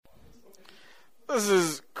This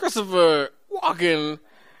is Christopher Walken.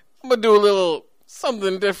 I'm gonna do a little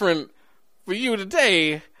something different for you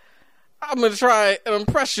today. I'm gonna try an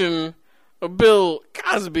impression of Bill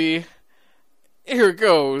Cosby. Here it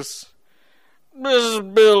goes. This is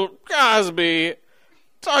Bill Cosby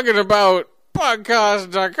talking about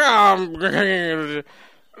podcast.com.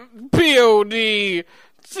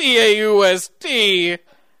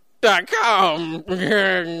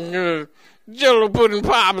 PODCAUST.com. Jello pudding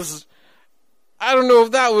pops. I don't know if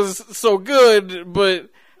that was so good, but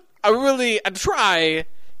I try,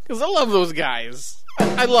 because I love those guys.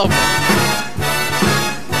 I love them.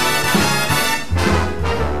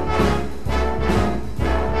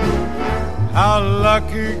 How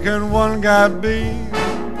lucky can one guy be?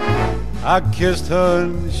 I kissed her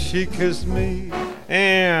and she kissed me.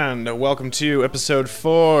 And welcome to episode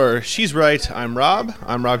 4. She's right, I'm Rob.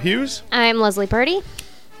 I'm Rob Hughes. I'm Leslie Purdy.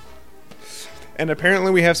 And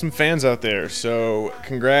apparently we have some fans out there, so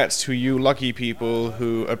congrats to you lucky people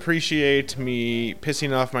who appreciate me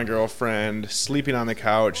pissing off my girlfriend, sleeping on the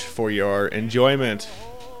couch for your enjoyment.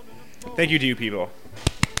 Thank you to you people.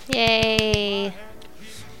 Yay.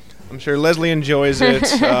 I'm sure Leslie enjoys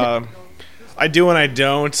it. I do and I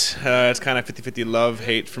don't. It's kind of 50-50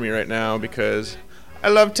 love-hate for me right now because I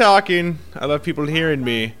love talking. I love people hearing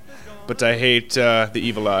me. But I hate the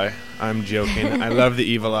evil eye. I'm joking. I love the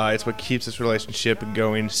evil eye. It's what keeps this relationship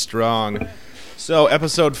going strong. So,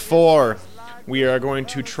 episode 4, we are going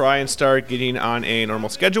to try and start getting on a normal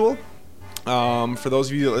schedule. For those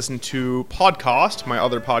of you that listen to Podcast, my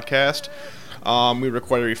other podcast, we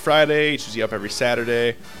record every Friday. It's usually up every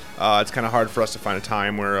Saturday. It's kind of hard for us to find a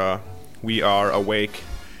time where we are awake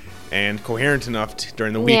and coherent enough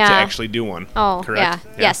during the week to actually do one. Oh, correct?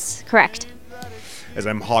 Yeah. Yes, correct. As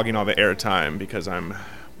I'm hogging all the airtime because I'm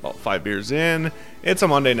about 5 beers in. It's a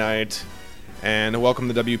Monday night, and welcome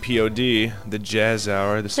to WPOD, the Jazz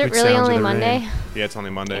Hour. The Is sweet it really sounds only of the Monday? Rain. Yeah, it's only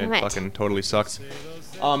Monday. Damn It it. fucking totally sucks.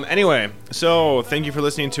 Anyway, so thank you for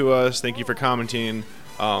listening to us. Thank you for commenting.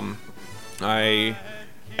 I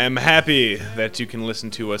am happy that you can listen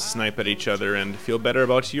to us snipe at each other and feel better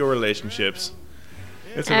about your relationships.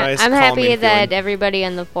 It's a nice, I'm happy calming that feeling. everybody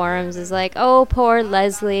in the forums is like, oh, poor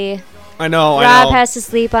Leslie. I know. Rob has to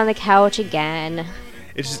sleep on the couch again.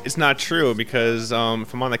 It's not true because if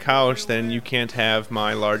I'm on the couch, then you can't have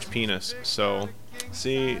my large penis. So,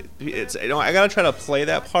 see, I gotta try to play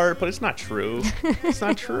that part, but it's not true. It's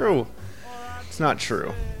not true. It's not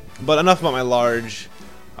true. But enough about my large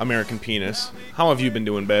American penis. How have you been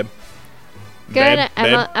doing, babe? Good. Babe?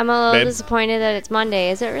 I'm a little Babe? disappointed disappointed that it's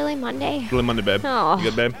Monday. Is it really Monday? Really Monday, babe. Oh.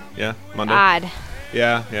 You good, babe? Yeah, Monday. God.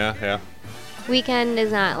 Yeah. Weekend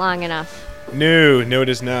is not long enough. No, it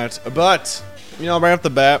is not. But, right off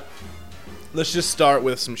the bat, let's just start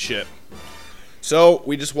with some shit. So,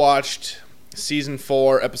 we just watched Season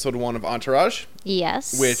 4, Episode 1 of Entourage,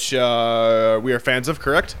 Yes. which we are fans of,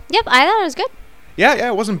 correct? Yep, I thought it was good. Yeah,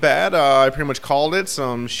 it wasn't bad. I pretty much called it.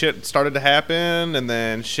 Some shit started to happen, and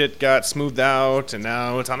then shit got smoothed out, and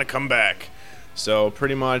now it's on a comeback. So,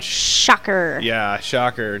 pretty much... Shocker. Yeah,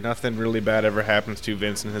 shocker. Nothing really bad ever happens to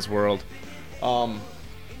Vince in his world.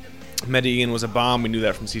 Medellin was a bomb. We knew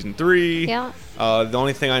that from season 3. Yeah. The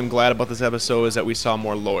only thing I'm glad about this episode is that we saw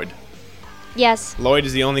more Lloyd. Yes. Lloyd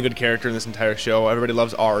is the only good character in this entire show. Everybody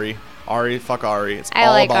loves Ari. Fuck Ari. It's I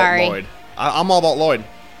all like about Ari. Lloyd. I'm all about Lloyd.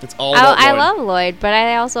 It's all about Lloyd. I love Lloyd, but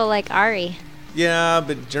I also like Ari. Yeah,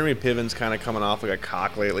 but Jeremy Piven's kind of coming off like a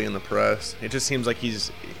cock lately in the press. It just seems like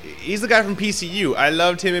he's the guy from PCU. I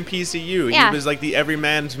loved him in PCU. Yeah. He was like the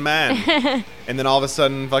everyman's man. And then all of a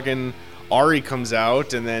sudden, fucking Ari comes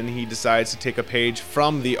out, and then he decides to take a page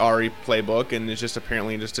from the Ari playbook, and it's just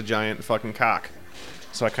apparently just a giant fucking cock.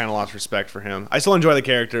 So I kind of lost respect for him. I still enjoy the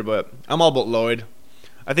character, but I'm all about Lloyd.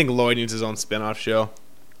 I think Lloyd needs his own spin-off show.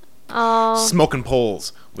 Oh. Smoking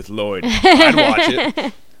Poles with Lloyd. I'd watch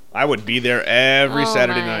it. I would be there every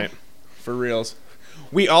Saturday night. For reals.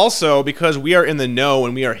 We also, because we are in the know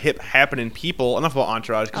and we are hip happening people, enough about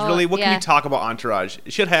Entourage, because really, what can you talk about Entourage?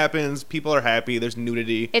 Shit happens, people are happy, there's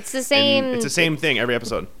nudity. It's the same. It's the same thing every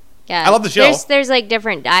episode. Yeah. I love the show. There's like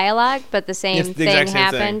different dialogue, but the same It's the thing exact same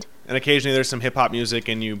happened. thing. And occasionally there's some hip hop music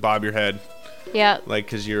and you bob your head. Yep. Like,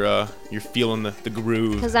 because you're feeling the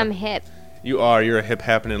groove. Because I'm hip. You're a hip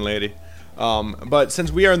happening lady. But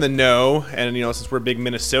since we are in the know, and since we're big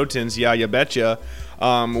Minnesotans, yeah, you betcha,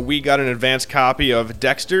 we got an advanced copy of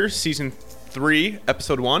Dexter Season 3,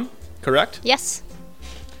 Episode 1, correct? Yes.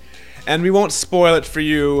 And we won't spoil it for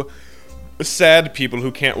you sad people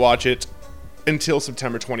who can't watch it until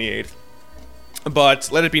September 28th. But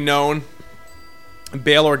let it be known,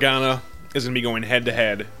 Bail Organa is going to be going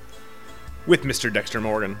head-to-head with Mr. Dexter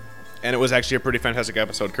Morgan. And it was actually a pretty fantastic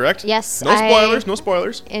episode, correct? Yes, No spoilers, no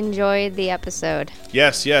spoilers. Enjoyed the episode.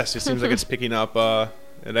 Yes. It seems like it's picking up.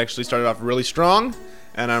 It actually started off really strong,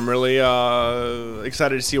 and I'm really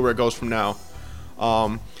excited to see where it goes from now.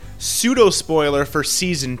 Pseudo spoiler for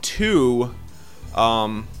season 2,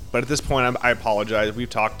 but at this point, I apologize. We've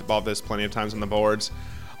talked about this plenty of times on the boards.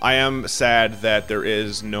 I am sad that there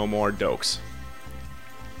is no more Dokes.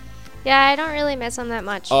 Yeah, I don't really miss him that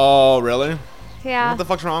much. Oh, really? Yeah. What the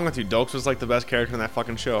fuck's wrong with you? Dokes was like the best character in that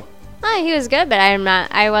fucking show. Oh, he was good, but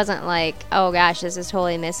I wasn't like, oh gosh, this is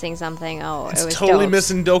totally missing something. Oh, It's it was totally Dokes.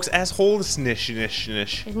 missing Dokes' asshole-nish. Nish,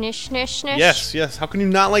 nish, nish. Yes. How can you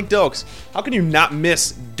not like Dokes? How can you not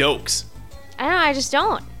miss Dokes? I don't know, I just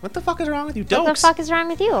don't. What the fuck is wrong with you, Dokes? What the fuck is wrong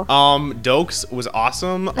with you? Dokes was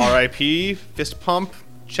awesome. R.I.P. Fist pump,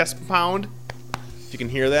 chest pound. If you can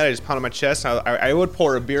hear that, I just pounded my chest. I would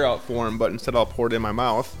pour a beer out for him, but instead I'll pour it in my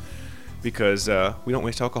mouth because we don't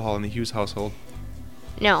waste alcohol in the Hughes household.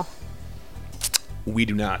 No. We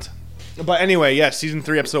do not. But anyway, yes, season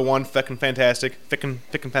 3, episode 1, feckin' fantastic. Fickin'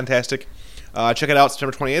 fantastic. Check it out,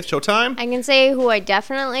 September 28th, Showtime. I can say who I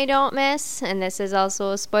definitely don't miss, and this is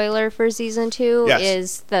also a spoiler for season 2, Yes.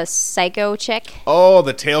 is the psycho chick. Oh,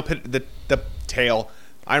 the tail.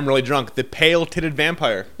 I'm really drunk. The pale-titted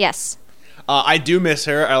vampire. Yes. I do miss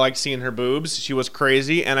her. I like seeing her boobs. She was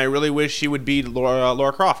crazy, and I really wish she would be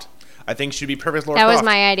Laura Croft. I think she'd be perfect Laura That Croft. was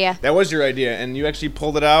my idea. That was your idea, and you actually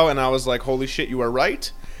pulled it out, and I was like, holy shit, you are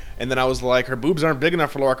right. And then I was like, her boobs aren't big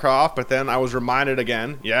enough for Laura Croft, but then I was reminded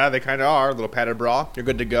again, yeah, they kind of are. Little padded bra. You're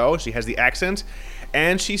good to go. She has the accent,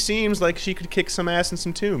 and she seems like she could kick some ass in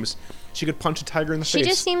some tombs. She could punch a tiger in the She face.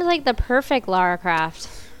 just seems like the perfect Lara Croft.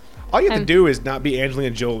 All you have to do is not be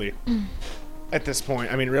Angelina Jolie at this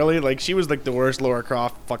point. I mean, really? Like, she was like the worst Laura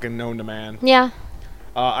Croft fucking known to man. Yeah.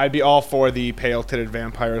 I'd be all for the pale-titted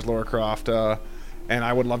vampire as Laura Croft, and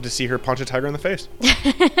I would love to see her punch a tiger in the face.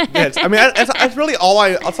 That's really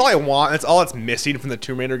that's all I want. That's all that's missing from the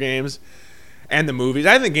Tomb Raider games and the movies.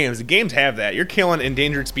 I think the games have that. You're killing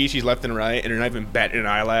endangered species left and right, and you're not even batting an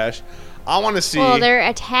eyelash. I want to see. Well, they're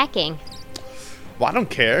attacking. Well, I don't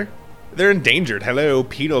care. They're endangered. Hello,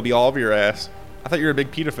 PETA will be all over your ass. I thought you were a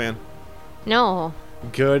big PETA fan. No.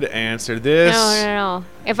 Good answer. This. No.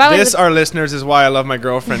 If I was This, our listeners, is why I love my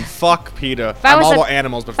girlfriend. Fuck PETA. I I'm was all a- about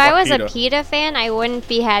animals, but if fuck I was PETA. a PETA fan, I wouldn't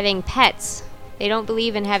be having pets. They don't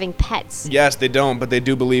believe in having pets. Yes, they don't, but they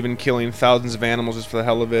do believe in killing thousands of animals just for the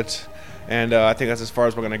hell of it. And I think that's as far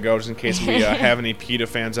as we're going to go, just in case we have any PETA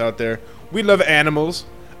fans out there. We love animals.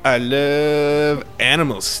 I love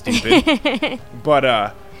animals, stupid.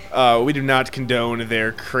 But we do not condone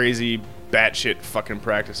their crazy batshit fucking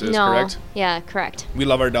practices, No. correct? Yeah, correct. We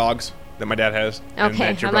love our dogs that my dad has. And Okay.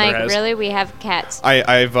 that your I'm brother like, has. really? We have cats.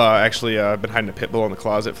 I've actually been hiding a pit bull in the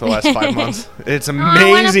closet for the last 5 months. It's I wanna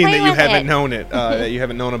amazing play that you with haven't it. known it, that you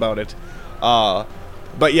haven't known about it.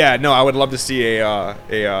 But yeah, no, I would love to see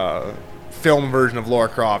a film version of Lara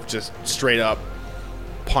Croft just straight up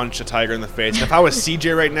punch a tiger in the face. And if I was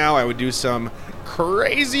CJ right now, I would do some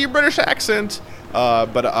crazy British accent,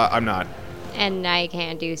 but I'm not. And I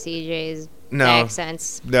can't do CJ's No.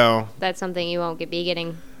 accents. No. That's something you won't be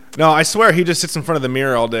getting. No, I swear he just sits in front of the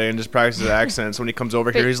mirror all day and just practices accents. When he comes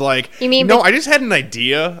over here, he's like, You mean no, bet- I just had an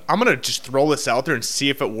idea. I'm going to just throw this out there and see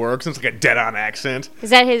if it works. And it's like a dead-on accent. Is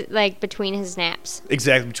that his, like, between his naps?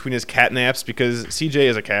 Exactly, between his cat naps, because CJ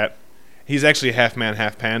is a cat. He's actually half man,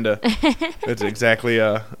 half panda. That's exactly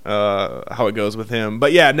how it goes with him.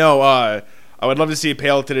 But yeah, no, I would love to see a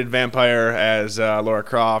pale-titted vampire as Lara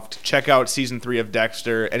Croft. Check out Season 3 of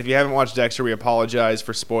Dexter. And if you haven't watched Dexter, we apologize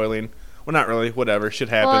for spoiling. Well, not really. Whatever. Shit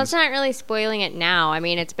happens. Well, it's not really spoiling it now. I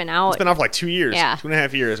mean, it's been out. It's been off like 2 years. Yeah.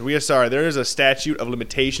 2.5 years. We are sorry. There is a statute of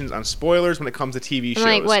limitations on spoilers when it comes to TV shows.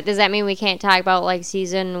 I'm like, what? Does that mean we can't talk about, like,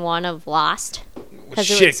 season 1 of Lost? 'Cause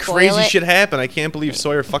it would Shit, spoil crazy it? shit happened. I can't believe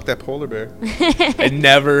Sawyer fucked that polar bear. I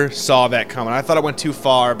never saw that coming. I thought it went too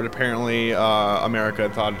far, but apparently America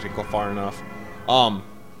thought it didn't go far enough.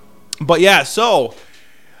 But yeah, so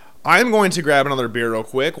I'm going to grab another beer real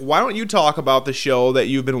quick. Why don't you talk about the show that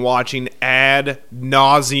you've been watching ad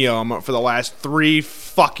nauseum for the last 3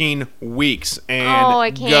 fucking weeks? And Oh,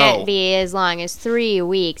 it can't go. be as long as 3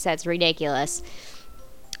 weeks. That's ridiculous.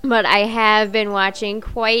 But I have been watching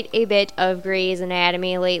quite a bit of Grey's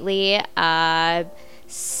Anatomy lately.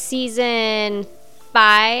 Season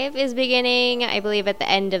 5 is beginning, I believe, at the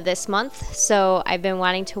end of this month. So I've been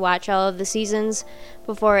wanting to watch all of the seasons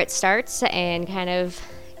before it starts and kind of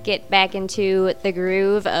get back into the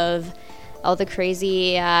groove of all the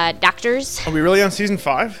crazy doctors. Are we really on season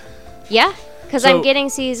 5? Yeah, because So- I'm getting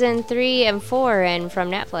season 3 and 4 in from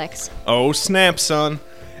Netflix. Oh, snap, son.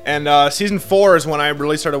 And season 4 is when I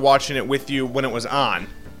really started watching it with you when it was on.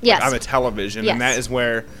 Yes. Like, on the television. Yes. And that is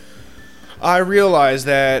where I realized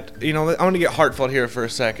that, I'm going to get heartfelt here for a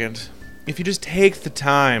second. If you just take the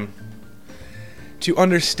time to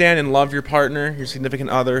understand and love your partner, your significant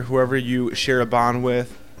other, whoever you share a bond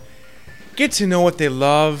with, get to know what they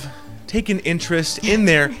love, take an interest in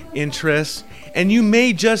their interests, and you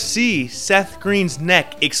may just see Seth Green's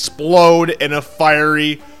neck explode in a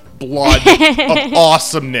fiery blood of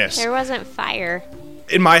awesomeness. There wasn't fire.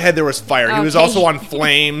 In my head, there was fire. He was Okay. also on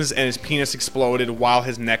flames, and his penis exploded while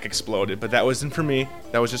his neck exploded. But that wasn't for me.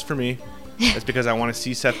 That was just for me. That's because I want to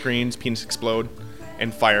see Seth Green's penis explode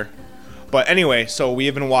and fire. But anyway, so we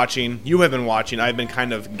have been watching. You have been watching. I've been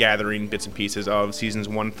kind of gathering bits and pieces of seasons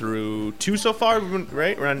 1 through 2 so far,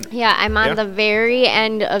 right? We're on, Yeah, I'm on Yeah. the very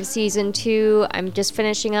end of season 2. I'm just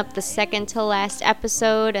finishing up the second to last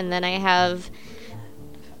episode, and then I have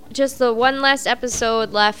just the one last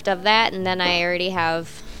episode left of that, and then I already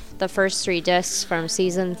have the first 3 discs from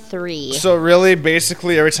season 3. So really,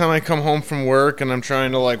 basically, every time I come home from work and I'm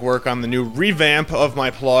trying to work on the new revamp of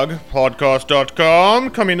my plug,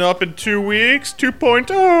 podcast.com, coming up in 2 weeks,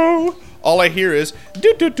 2.0. All I hear is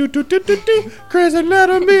do do do do do do do, Grey's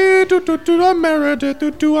Anatomy, do do do, I'm Meredith,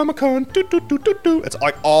 do do, I'm a cunt, do do do do do. It's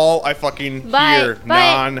like all I fucking hear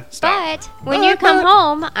non-stop. But when you come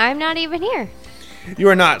home, I'm not even here. You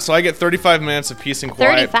are not. So I get 35 minutes of peace and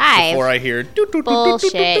quiet 35? before I hear do do do do do do.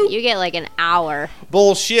 Bullshit. You get like an hour.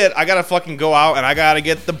 Bullshit. I gotta fucking go out and I gotta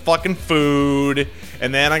get the fucking food,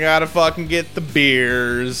 and then I gotta fucking get the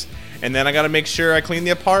beers, and then I gotta make sure I clean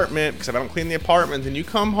the apartment, because if I don't clean the apartment, then you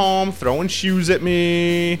come home throwing shoes at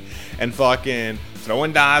me and fucking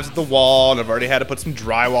throwing knives at the wall, and I've already had to put some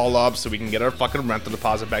drywall up so we can get our fucking rental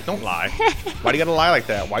deposit back. Don't lie. Why do you gotta lie like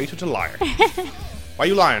that? Why are you such a liar? Why are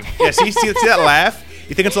you lying? Yeah, see that laugh?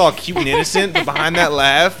 You think it's all cute and innocent, but behind that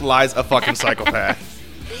laugh lies a fucking psychopath.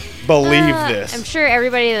 Believe this. I'm sure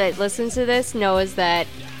everybody that listens to this knows that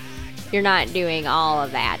you're not doing all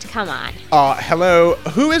of that. Come on. Hello.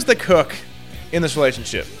 Who is the cook in this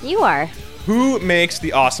relationship? You are. Who makes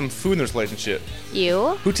the awesome food in this relationship?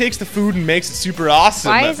 You? Who takes the food and makes it super awesome?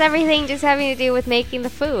 Why is everything just having to do with making the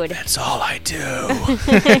food? That's all I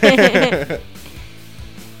do.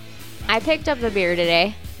 I picked up the beer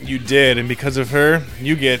today. You did, and because of her,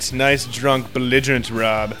 you get nice, drunk, belligerent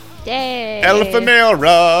Rob. Yay. Alpha male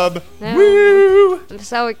Rob. No. Woo! I'm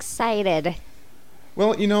so excited.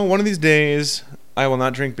 Well, one of these days, I will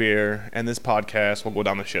not drink beer, and this podcast will go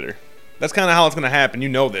down the shitter. That's kind of how it's going to happen. You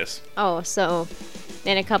know this. Oh, so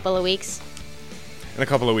in a couple of weeks? In a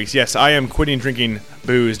couple of weeks. Yes, I am quitting drinking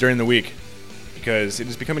booze during the week because it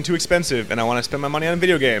is becoming too expensive, and I want to spend my money on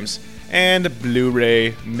video games and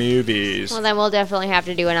Blu-ray movies. Well, then we'll definitely have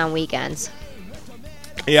to do it on weekends.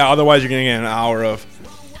 Yeah, otherwise you're going to get an hour of,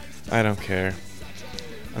 I don't care.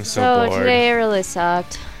 I'm so bored. Today really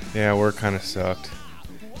sucked. Yeah, work kind of sucked.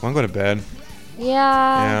 Want to go to bed?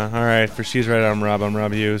 Yeah. Yeah, all right. For She's Right, I'm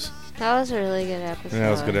Rob Hughes. That was a really good episode. Yeah,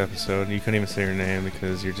 that was a good episode. You couldn't even say your name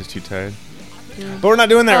because you're just too tired. But we're not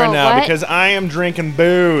doing that right now what? because I am drinking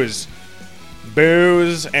booze.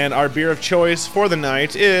 Booze, and our beer of choice for the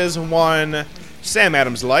night is one Sam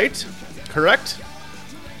Adams Light, correct?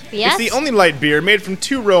 Yes. It's the only light beer made from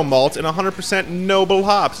 2-row malt and 100% noble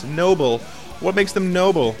hops. Noble. What makes them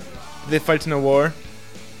noble? Do they fight in a war?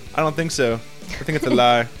 I don't think so. I think it's a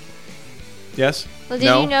lie. Yes? Well, did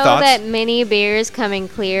No? you know Thoughts? that many beers come in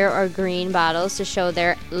clear or green bottles to show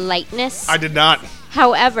their lightness? I did not.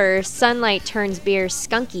 However, sunlight turns beer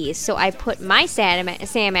skunky, so I put my Sam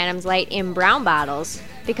Adams Light in brown bottles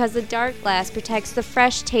because the dark glass protects the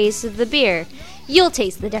fresh taste of the beer. You'll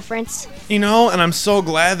taste the difference. And I'm so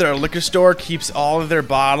glad that our liquor store keeps all of their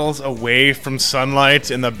bottles away from sunlight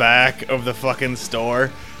in the back of the fucking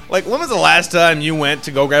store. Like, when was the last time you went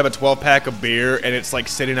to go grab a 12-pack of beer and it's,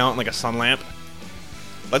 sitting out in, a sun lamp?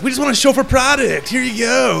 Like, we just want to show for product. Here you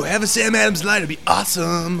go. Have a Sam Adams Light. It'll be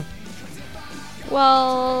awesome.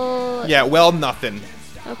 Well... Yeah, well, nothing.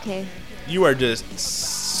 Okay. You are just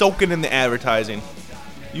soaking in the advertising.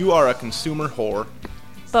 You are a consumer whore.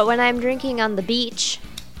 But when I'm drinking on the beach,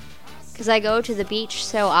 because I go to the beach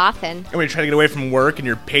so often... And when you try to get away from work and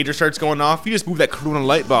your pager starts going off, you just move that Corona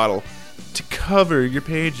Light bottle to cover your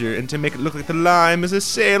pager and to make it look like the lime is a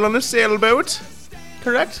sail on a sailboat.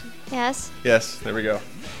 Correct? Yes. Yes, there we go.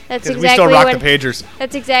 That's 'Cause exactly we still rock what, the pagers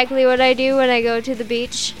That's exactly what I do when I go to the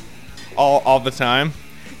beach. all the time.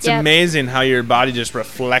 It's Yep. amazing how your body just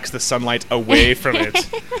reflects the sunlight away from it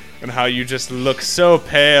and how you just look so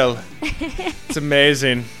pale. It's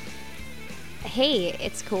amazing. Hey,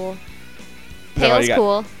 it's cool. Is that all Pale's you got?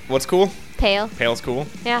 cool. What's cool? Pale. Pale's cool.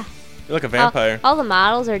 Yeah. You're like a vampire. All the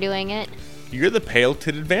models are doing it. You're the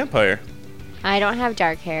pale-titted vampire. I don't have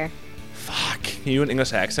dark hair. Fuck. Can you do an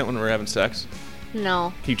English accent when we're having sex?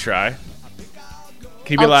 No. Can you try?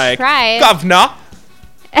 Can you be I'll like, try. Governor?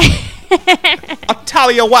 I'll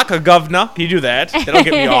tell you what, governor. Can you do that? That'll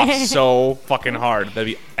get me off so fucking hard. That'd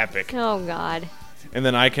be epic. Oh, God. And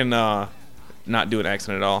then I can not do an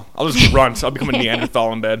accent at all. I'll just grunt. I'll become a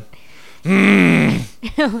Neanderthal in bed.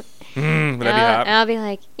 Would that be hot? And I'll be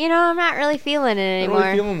like, I'm not really feeling it I'm anymore.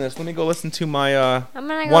 really feeling this. Let me go listen to my I'm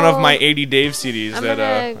gonna one of go- my 80 Dave CDs I'm that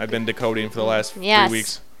gonna- I've been decoding for the last Yes. 3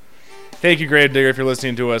 weeks. Thank you, Gravedigger, if you're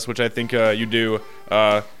listening to us, which I think you do.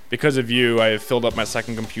 Because of you, I have filled up my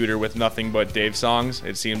second computer with nothing but Dave songs.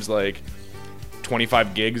 It seems like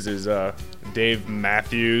 25 gigs is Dave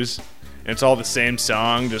Matthews. And it's all the same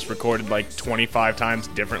song, just recorded like 25 times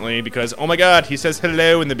differently because, oh my god, he says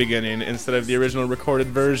hello in the beginning instead of the original recorded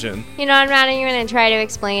version. I'm not even going to try to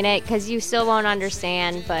explain it because you still won't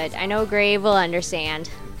understand, but I know Grave will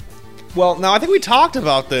understand. Well, now I think we talked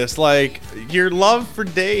about this, like your love for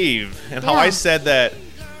Dave and how Yeah. I said that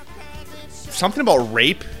something about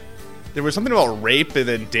rape. There was something about rape, and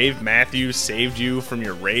then Dave Matthews saved you from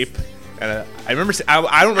your rape. And I remember,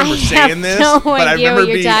 I don't remember I saying have this, no but I idea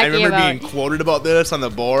remember what you're talking being about. quoted about this on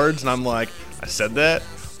the boards, and I'm like, I said that.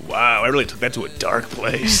 Wow, I really took that to a dark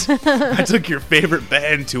place. I took your favorite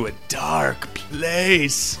band to a dark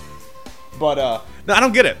place. But no, I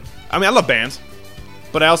don't get it. I mean, I love bands,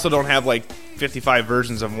 but I also don't have like 55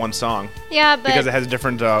 versions of one song Yeah, but because it has a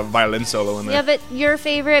different violin solo in there. yeah, but your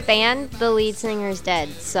favorite band, the lead singer's dead,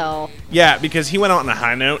 so Yeah, because he went out on a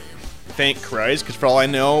high note. Thank Christ, because for all I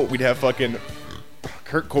know, we'd have fucking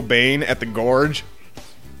Kurt Cobain at the Gorge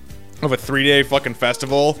of a 3-day fucking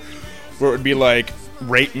festival where it would be like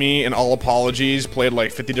Rape Me and All Apologies played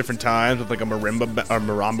like 50 different times with like a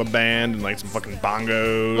marimba band and like some fucking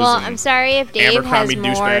bongos. well, and I'm sorry if Dave has Abercrombie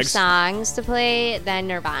more douchebags. songs to play than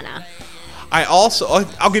Nirvana.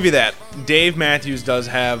 I'll give you that. Dave Matthews does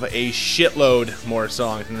have a shitload more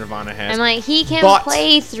songs than Nirvana has. I'm like, he can But-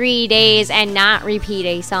 play 3 days and not repeat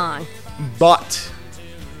a song.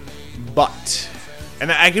 But,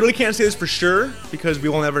 and I really can't say this for sure because we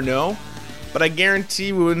will never know, but I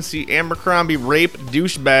guarantee we wouldn't see Abercrombie rape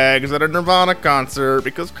douchebags at a Nirvana concert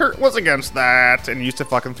because Kurt was against that and used to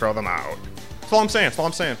fucking throw them out. That's all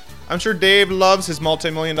I'm saying. I'm sure Dave loves his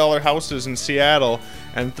multi-million-dollar houses in Seattle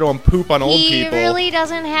and throwing poop on old He people. really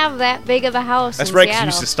doesn't have that big of a house. That's in right, 'cause you Seattle.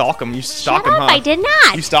 used to stalk him. You used to Shut stalk him, up, huh? I did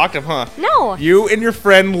not. You stalked him, huh? No. You and your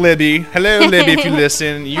friend Libby. Hello, Libby, if you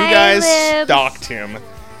listen. You Hi, guys Lib. stalked him.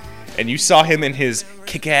 And you saw him in his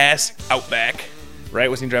kick-ass Outback. Right?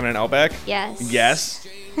 Was he driving an Outback? Yes. Yes.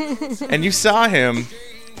 And you saw him,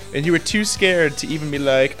 and you were too scared to even be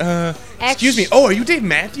like, excuse me. Oh, are you Dave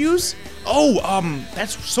Matthews? Oh,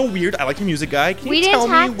 that's so weird. I like your music, guy. Can We you didn't tell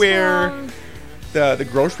talk me to where him. the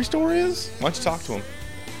grocery store is? Why don't you talk to him?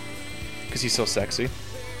 Because he's so sexy.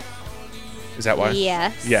 Is that why?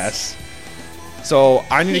 Yes. Yes. So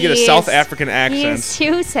I need to get a He South is- African accent. He's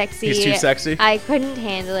too sexy. He's too sexy? I couldn't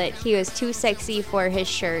handle it. He was too sexy for his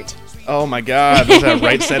shirt. Oh my God! Was that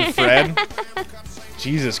right, said Fred?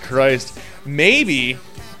 Jesus Christ! Maybe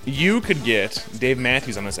you could get Dave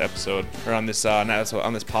Matthews on this episode or on this on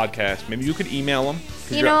this podcast. Maybe you could email him.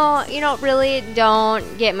 'Cause You know, really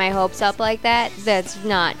don't get my hopes up like that. That's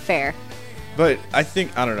not fair. But I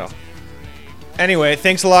don't know. Anyway,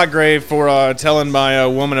 thanks a lot, Grave, for telling my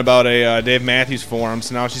woman about a Dave Matthews forum.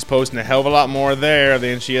 So now she's posting a hell of a lot more there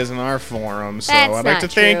than she is in our forum. So That's I'd like not to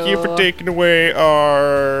thank you for true. taking away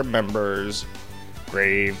our members,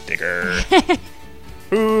 Grave Digger,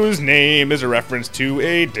 whose name is a reference to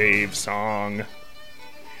a Dave song.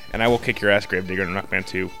 And I will kick your ass, Grave Digger, in Rock Band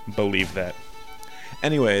 2. Believe that.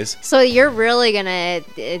 Anyways, So you're really gonna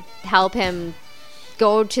help him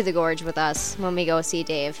go to the gorge with us when we go see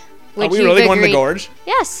Dave? are we you've really going to the agreed- gorge?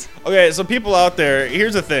 Yes. Okay, so people out there,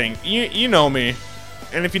 here's the thing. You know me.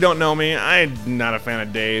 And if you don't know me, I'm not a fan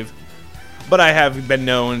of Dave. But I have been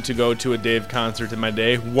known to go to a Dave concert in my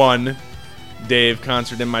day. One Dave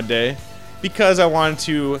concert in my day. Because I wanted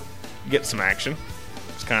to get some action.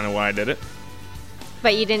 That's kind of why I did it.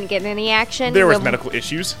 But you didn't get any action? There was The- medical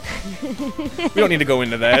issues. We don't need to go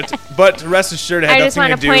into that. But rest assured, it had I just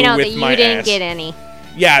nothing want to to do point out with that my you didn't ass. get any.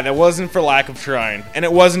 Yeah, that wasn't for lack of trying. And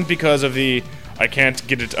it wasn't because of the I can't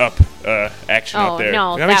get it up action Oh, out there.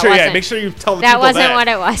 no, Make that sure, wasn't. make sure you tell the That people wasn't that. what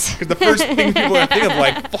it was. Because the first thing people are thinking of,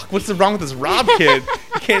 like, fuck, what's wrong with this Rob kid?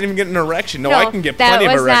 He can't even get an erection. No, No, I can get that plenty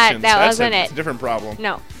of was not- erections. that That's wasn't it's it. a different problem.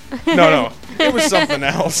 No. No. It was something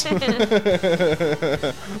else.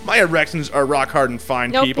 My erections are rock hard and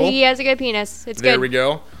fine, Nope, people. he has a good penis. It's There good. we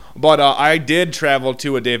go. But I did travel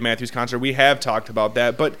to a Dave Matthews concert. We have talked about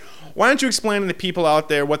that. But why don't you explain to the people out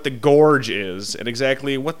there what the Gorge is and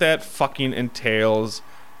exactly what that fucking entails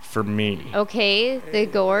for me? Okay, the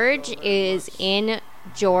Gorge is in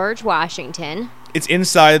George Washington. It's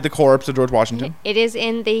inside the corpse of George Washington. It is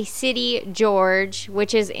in the city George,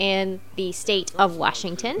 which is in the state of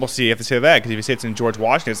Washington. Well, see, you have to say that because if you say it's in George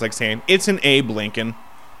Washington, it's like saying it's in Abe Lincoln.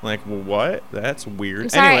 Like, well, what? That's weird. I'm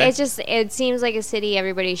sorry, Anyway. it seems like a city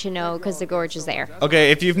everybody should know because the Gorge is there. Okay,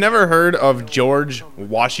 if you've never heard of George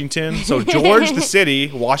Washington, so George the city,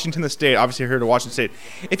 Washington the state, obviously heard of Washington state.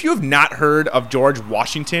 If you have not heard of George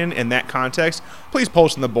Washington in that context, please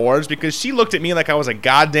post on the boards because she looked at me like I was a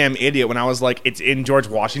goddamn idiot when I was like, it's in George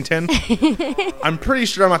Washington. I'm pretty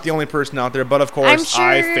sure I'm not the only person out there, but of course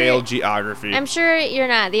I failed geography. I'm sure you're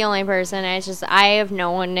not the only person. It's just I have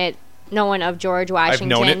known of George Washington.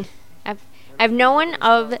 known it. I've known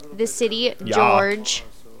of the city George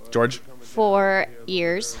for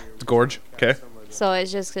years. The Gorge, okay. So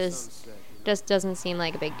it's just because just doesn't seem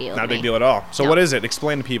like a big deal. Not a to big me. deal at all. So No. what is it?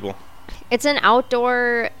 Explain to people. It's an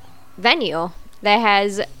outdoor venue that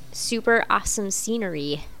has super awesome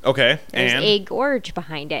scenery. Okay, There's and a gorge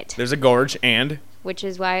behind it, there's a gorge, and which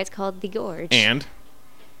is why it's called the Gorge. And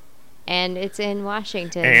it's in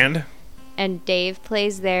Washington. And Dave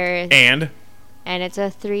plays there. And it's a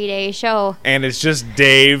 3-day show. And it's just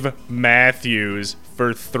Dave Matthews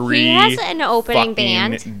for 3 He has an opening fucking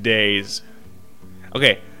band. days.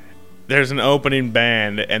 Okay, there's an opening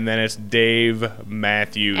band, and then it's Dave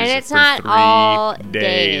Matthews And it's for not 3 all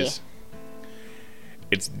days. day.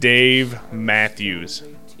 It's Dave Matthews.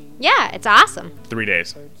 Yeah, it's awesome. 3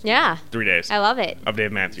 days. Yeah, 3 days I love it. of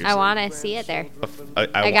Dave Matthews. I want to see it there.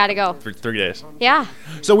 I gotta go. For 3 days. Yeah.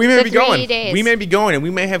 So we may The be 3 going. days. We may be going, and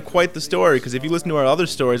we may have quite the story. Because if you listen to our other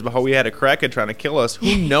stories about how we had a crackhead trying to kill us,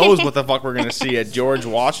 who knows what the fuck we're gonna see at George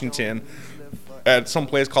Washington, at some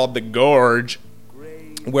place called the Gorge,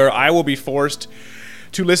 where I will be forced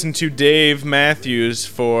to listen to Dave Matthews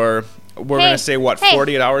for gonna say what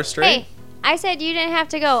 48 hours straight. Hey, I said you didn't have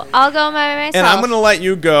to go. I'll go by myself. And I'm going to let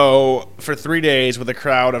you go for 3 days with a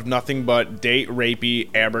crowd of nothing but date rapey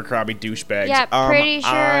Abercrombie douchebags. Yeah, pretty sure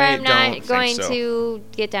I'm don't not think going so. to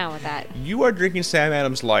get down with that. You are drinking Sam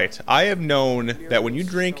Adams Light. I have known that when you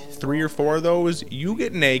drink 3 or 4 of those, you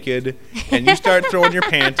get naked and you start throwing your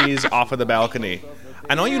panties off of the balcony.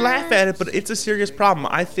 I know you laugh at it, but it's a serious problem.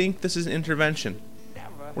 I think this is an intervention. We're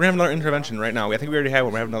going to have another intervention right now. I think we already have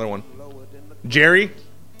one. We're going to have another one. Jerry,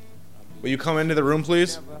 will you come into the room,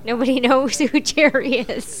 please? Nobody knows who Jerry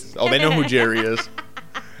is. Oh, they know who Jerry is.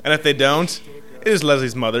 And if they don't, it is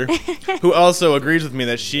Leslie's mother, who also agrees with me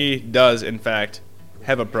that she does, in fact,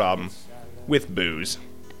 have a problem with booze.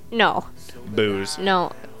 No. Booze.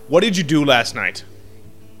 No. What did you do last night?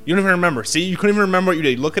 You don't even remember. See, you couldn't even remember what you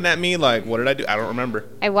did. Looking at me like, what did I do? I don't remember.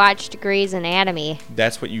 I watched Grey's Anatomy.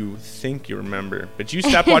 That's what you think you remember. But you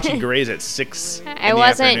stopped watching Grey's at 6 in I the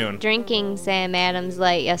wasn't afternoon. drinking Sam Adams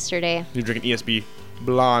Light yesterday. You're drinking ESB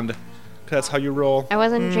Blonde. 'Cause that's how you roll. I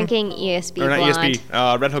wasn't drinking ESB Or not Blonde.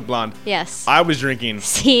 ESB, Red Hook Blonde. Yes. I was drinking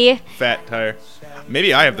See? Fat Tire.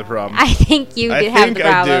 Maybe I have the problem. I think you I did have think the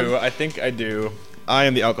problem. I do. I think I do. I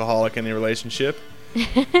am the alcoholic in the relationship.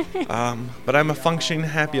 But I'm a functioning,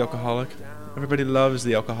 happy alcoholic. Everybody loves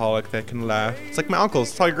the alcoholic that can laugh. It's like my uncles.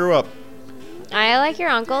 That's how I grew up. I like your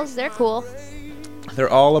uncles. They're cool. They're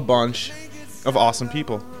all a bunch of awesome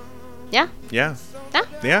people. Yeah. Yeah. Yeah.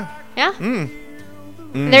 Yeah. Yeah.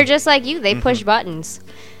 They're just like you. They push buttons.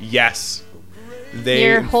 Yes. They,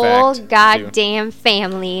 Your in whole fact, do. goddamn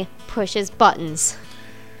family pushes buttons.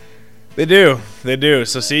 They do. They do.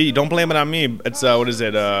 So see, don't blame it on me. It's what is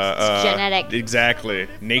it? It's genetic. Exactly.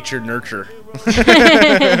 Nature nurture.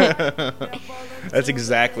 That's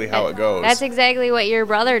exactly how it goes. That's exactly what your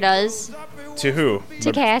brother does To who?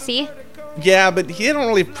 to Cassie. Yeah, but he didn't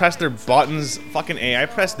really press their buttons. Fucking A. I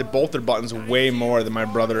pressed both their buttons way more than my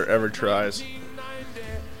brother ever tries.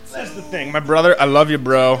 That's the thing. My brother, I love you,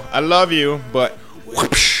 bro. I love you, but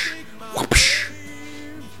whoopsh, whoopsh.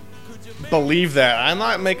 Believe that. I'm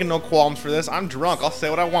not making no qualms for this. I'm drunk. I'll say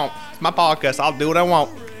what I want. It's my podcast. I'll do what I want.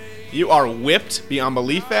 You are whipped beyond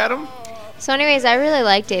belief, Adam. So, anyways, I really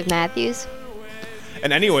like Dave Matthews.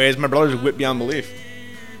 And anyways, my brother's whipped beyond belief.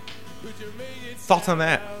 Thoughts on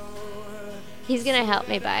that? He's gonna help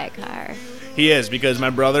me buy a car. He is, because my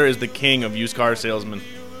brother is the king of used car salesmen.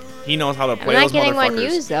 He knows how to I'm play not those getting one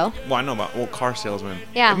motherfuckers. used though. Well, I know about car salesman.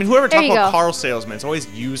 Yeah, I mean, whoever there talks you about go. car salesman, it's always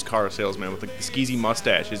used car salesman with like the skeezy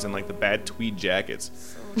mustaches and like the bad tweed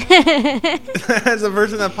jackets. That's the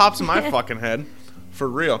version that pops in my fucking head. For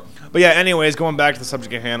real. But yeah, anyways, going back to the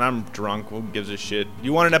subject at hand, I'm drunk. Who gives a shit?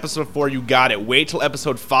 You wanted episode 4, you got it. Wait till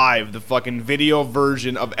episode 5, the fucking video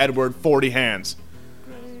version of Edward 40 Hands.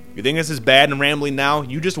 You think this is bad and rambling now?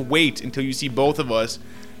 You just wait until you see both of us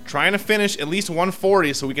trying to finish at least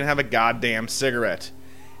 140 so we can have a goddamn cigarette.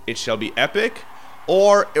 It shall be epic,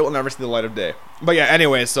 or it will never see the light of day. But yeah,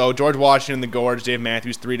 anyway, so George Washington, The Gorge, Dave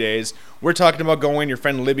Matthews, 3 days. We're talking about going. Your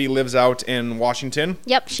friend Libby lives out in Washington.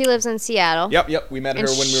 Yep, she lives in Seattle. Yep. We met her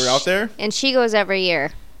when we were out there. And she goes every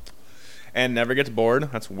year. And never gets bored.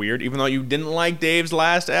 That's weird. Even though you didn't like Dave's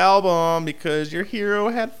last album because your hero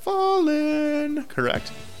had fallen.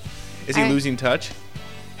 Correct. Is he losing touch?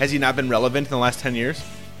 Has he not been relevant in the last 10 years?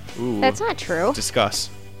 Ooh. That's not true. Discuss.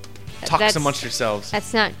 Talk amongst yourselves.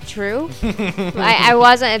 That's not true. I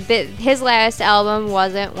wasn't. His last album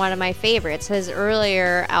wasn't one of my favorites. His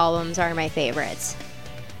earlier albums are my favorites,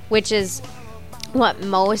 which is what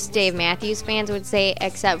most Dave Matthews fans would say,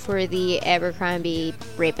 except for the Abercrombie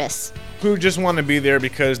rapists. Who just want to be there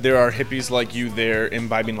because there are hippies like you there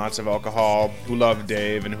imbibing lots of alcohol, who love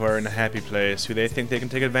Dave and who are in a happy place, who they think they can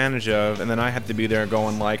take advantage of, and then I have to be there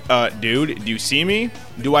going like, dude, do you see me?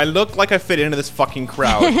 Do I look like I fit into this fucking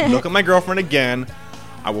crowd? Look at my girlfriend again.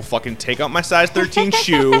 I will fucking take out my size 13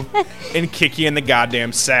 shoe and kick you in the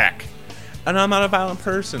goddamn sack. And I'm not a violent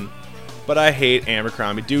person, but I hate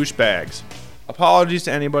Abercrombie douchebags. Apologies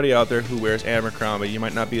to anybody out there who wears Abercrombie. You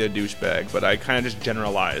might not be a douchebag, but I kind of just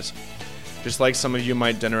generalize. Just like some of you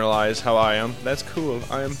might generalize how I am. That's cool.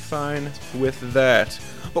 I am fine with that.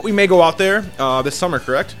 But we may go out there this summer,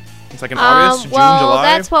 correct? It's like in August, June, July?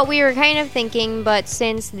 That's what we were kind of thinking, but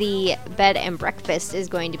since the bed and breakfast is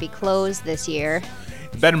going to be closed this year.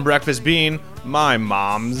 Bed and breakfast being my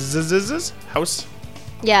mom's house.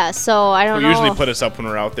 Yeah, so I don't know. Who usually put us up when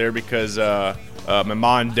we're out there because my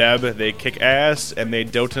mom and Deb, they kick ass and they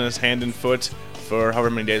dote on us hand and foot for however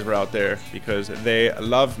many days we're out there because they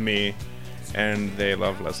love me. And they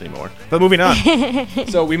love Leslie more. But moving on.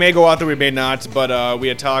 So we may go out there, we may not. But we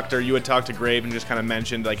had talked, or you had talked to Grave and just kind of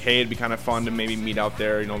mentioned, like, hey, it'd be kind of fun to maybe meet out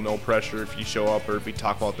there. You know, no pressure if you show up or if we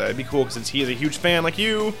talk about that. It'd be cool since he is a huge fan like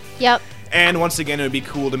you. Yep. And once again, it would be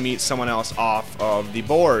cool to meet someone else off of the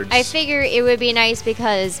boards. I figure it would be nice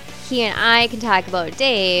because he and I can talk about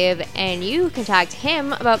Dave and you can talk to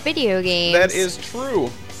him about video games. That is true.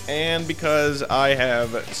 And because I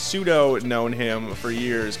have pseudo-known him for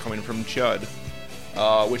years coming from Chud,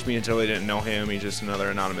 which means I really didn't know him. He's just another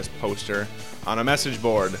anonymous poster on a message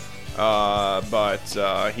board.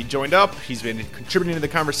 But he joined up. He's been contributing to the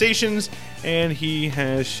conversations, and he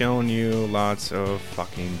has shown you lots of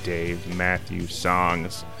fucking Dave Matthews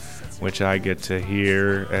songs, which I get to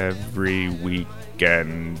hear every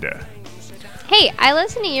weekend. Hey, I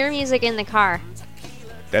listen to your music in the car.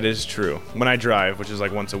 That is true. When I drive, which is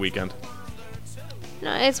like once a weekend.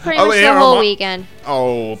 No, it's pretty much the whole weekend.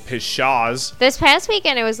 Oh, Pishaz. This past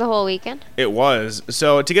weekend, it was the whole weekend. It was.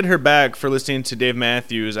 So to get her back for listening to Dave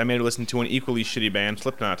Matthews, I made her listen to an equally shitty band,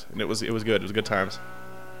 Slipknot, and it was good. It was good times.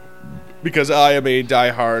 Because I am a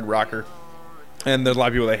diehard rocker, and there's a lot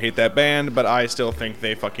of people that hate that band, but I still think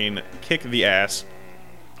they fucking kick the ass.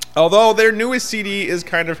 Although their newest CD is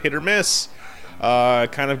kind of hit or miss.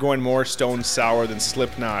 Kind of going more stone sour than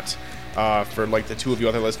Slipknot. For like the two of you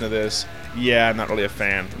out there listening to this, yeah, I'm not really a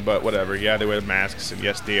fan, but whatever. Yeah, they wear masks, and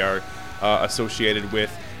yes, they are associated with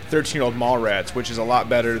 13-year-old mall rats, which is a lot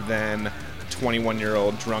better than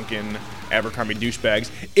 21-year-old drunken Abercrombie douchebags,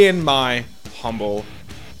 in my humble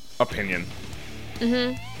opinion.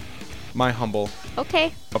 My humble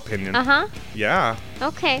opinion. Yeah.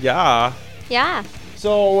 Okay. Yeah. Yeah.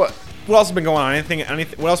 So, what else has been going on? Anything?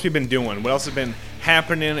 What else have we been doing? What else has been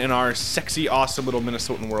happening in our sexy, awesome little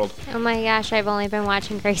Minnesotan world? Oh my gosh, I've only been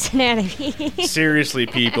watching Grey's Anatomy. Seriously,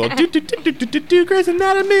 people. do Grey's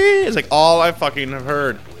Anatomy. It's like all I fucking have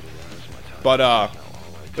heard. But,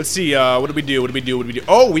 let's see, what did we do?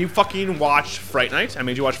 Oh, we fucking watched Fright Night. I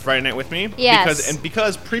made you watch Friday Night with me. Yes.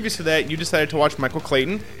 Because previous to that, you decided to watch Michael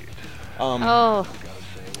Clayton. Oh.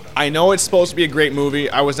 I know it's supposed to be a great movie.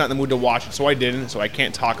 I was not in the mood to watch it, so I didn't, so I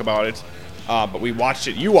can't talk about it. But we watched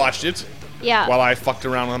it. You watched it. Yeah. While I fucked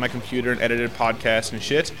around on my computer and edited podcasts and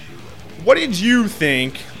shit. What did you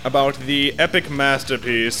think about the epic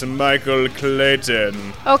masterpiece, Michael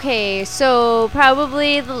Clayton? Okay, so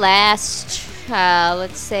probably the last,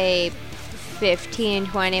 let's say, 15,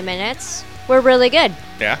 20 minutes were really good.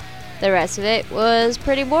 Yeah? The rest of it was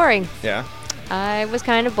pretty boring. Yeah. I was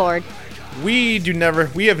kind of bored. We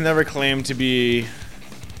have never claimed to be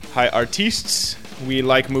high artistes. We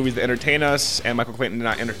like movies that entertain us, and Michael Clayton did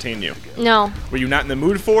not entertain you. No. Were you not in the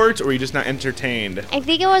mood for it, or were you just not entertained? I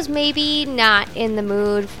think I was maybe not in the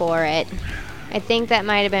mood for it. I think that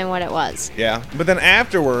might have been what it was. Yeah. But then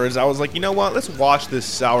afterwards, I was like, you know what? Let's wash this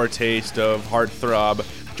sour taste of heartthrob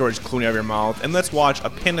George Clooney out of your mouth, and let's watch a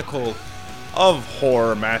pinnacle of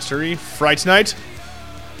horror mastery, Fright Night,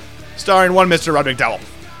 starring one Mr. Rod McDowell.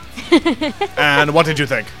 And what did you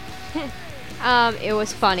think? It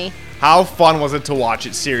was funny. How fun was it to watch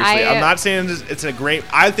it? Seriously, I'm not saying it's a great.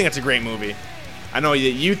 I think it's a great movie. I know that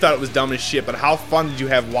you thought it was dumb as shit, but how fun did you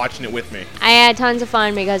have watching it with me? I had tons of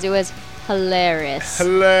fun because it was hilarious.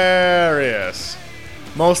 Hilarious.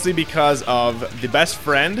 Mostly because of the best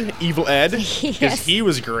friend, Evil Ed, because Yes. he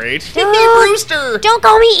was great. Brewster! Don't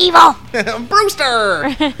call me evil!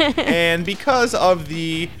 Brewster! And because of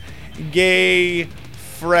the gay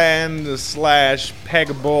friend slash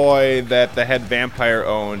peg boy that the head vampire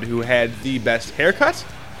owned, who had the best haircut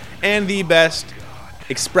and the best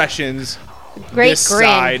expressions. Great this grin.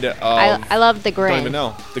 side of, I love the don't grin. even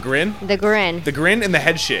know. The grin? The grin. The grin and the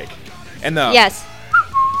head shake. And the Yes.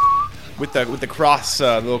 with the cross,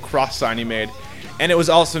 the little cross sign he made. And it was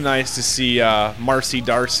also nice to see Marcy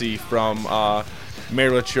Darcy from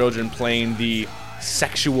Married with Children playing the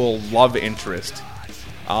sexual love interest.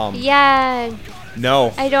 Yeah.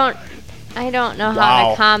 No, I don't know how Wow.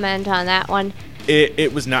 to comment on that one.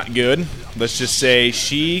 it was not good. Let's just say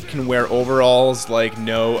she can wear overalls like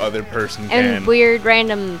no other person can. And weird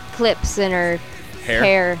random clips in her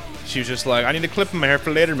hair. She was just like, I need to clip my hair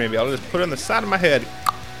for later. Maybe I'll just put it on the side of my head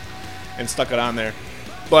and stuck it on there.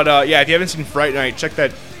 But yeah, if you haven't seen Fright Night, check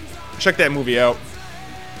that movie out.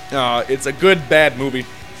 It's a good bad movie.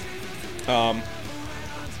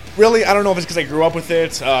 Really, I don't know if it's because I grew up with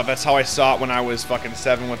it. That's how I saw it when I was fucking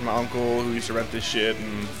 7 with my uncle who used to rent this shit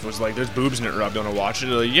and was like, "There's boobs in it, Rob. Don't want to watch it?"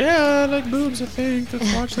 Like, yeah, I like boobs. I think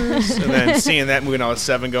let's watch this. And then seeing that movie when I was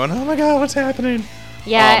 7, going, "Oh my god, what's happening?"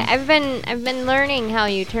 Yeah, I've been learning how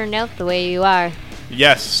you turned out the way you are.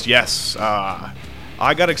 Yes.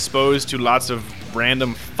 I got exposed to lots of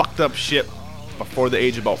random fucked up shit before the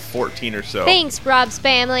age of about 14 or so. Thanks, Rob's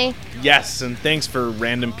family. Yes, and thanks for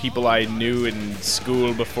random people I knew in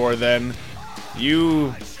school before then.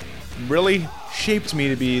 You really shaped me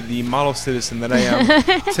to be the model citizen that I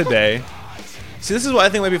am today. See, this is what I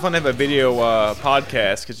think might be fun to have a video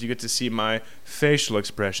podcast, because you get to see my facial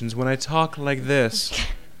expressions when I talk like this.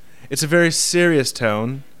 It's a very serious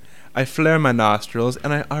tone. I flare my nostrils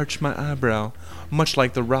and I arch my eyebrow, much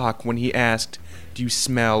like The Rock when he asked, "Do you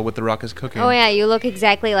smell what The Rock is cooking?" Oh yeah, you look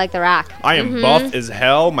exactly like The Rock. I am buff as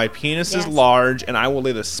hell, my penis is Yes. large, and I will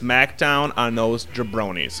lay the smackdown on those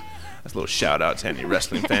jabronis. That's a little shout out to any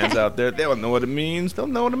wrestling fans out there. They'll know what it means. But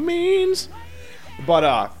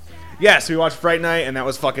yes, we watched Fright Night, and that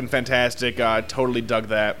was fucking fantastic. Totally dug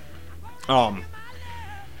that.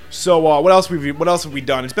 So what else have we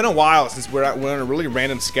done? It's been a while since we're on a really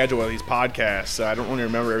random schedule of these podcasts. I don't really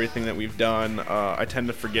remember everything that we've done. I tend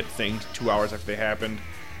to forget things 2 hours after they happened.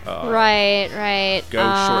 Right. Go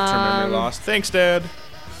short-term memory loss. Thanks, Dad.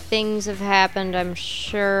 Things have happened, I'm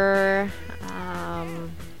sure.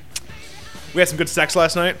 We had some good sex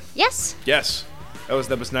last night. Yes. Yes. That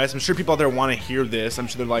was nice. I'm sure people out there want to hear this. I'm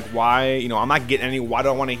sure they're like, why? I'm not getting any. Why do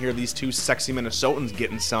I want to hear these two sexy Minnesotans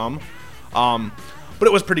getting some? But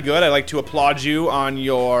it was pretty good. I'd like to applaud you on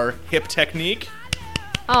your hip technique.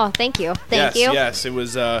 Oh, thank you. Thank you. Yes, it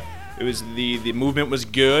was the movement was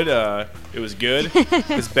good. It was good.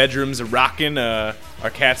 His bedroom's rocking. Our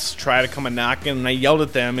cats try to come a knocking, and I yelled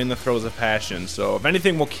at them in the throes of passion. So if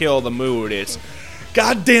anything will kill the mood, it's,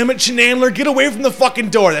 God damn it, Shenandler, get away from the fucking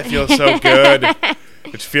door. That feels so good.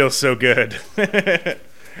 It feels so good. And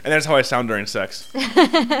that's how I sound during sex.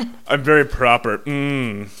 I'm very proper.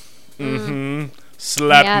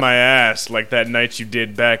 Slap Yep. my ass like that night you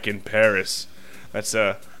did back in Paris. That's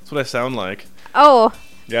what I sound like. Oh,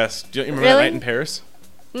 Yes. Do you remember Really? that night in Paris?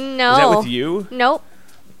 no. Was that with you? Nope.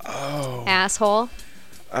 Oh. Asshole.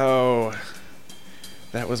 Oh.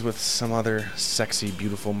 That was with some other sexy,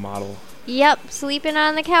 beautiful model. Yep, sleeping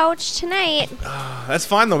on the couch tonight. That's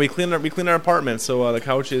fine though. We cleaned our apartment, so the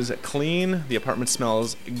couch is clean. The apartment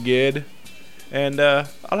smells good, and I'll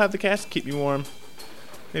have the cats keep me warm.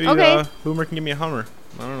 Maybe Okay. Boomer can give me a Hummer.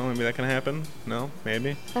 I don't know. Maybe that can happen. No,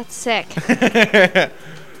 maybe. That's sick.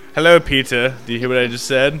 Hello, Peter. Do you hear what I just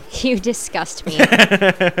said? You disgust me.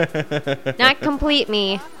 Not complete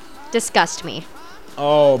me. Disgust me.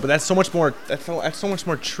 Oh, but that's so much more. That's so much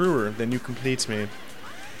more truer than you complete me.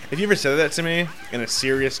 Have you ever said that to me in a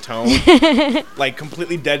serious tone, like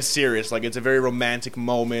completely dead serious, like it's a very romantic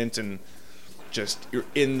moment, and just you're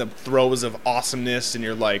in the throes of awesomeness, and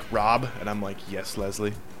you're like, Rob, and I'm like, yes,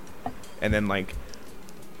 Leslie, and then like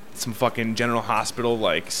some fucking General Hospital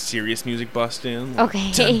like serious music bust in. Like,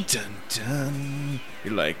 Okay. Dun dun dun.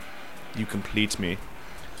 You're like, You complete me.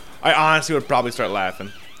 I honestly would probably start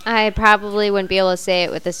laughing. I probably wouldn't be able to say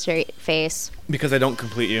it with a straight face. Because I don't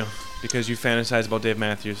complete you. Because you fantasize about Dave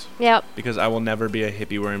Matthews. Yep. Because I will never be a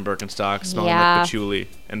hippie wearing Birkenstocks, smelling Yeah. like patchouli,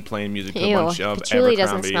 and playing music to Ew, a bunch of patchouli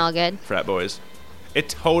doesn't Abercrombie smell good. frat boys. It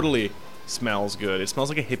totally smells good. It smells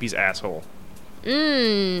like a hippie's asshole.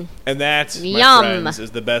 Mmm. And that, my Yum. friends,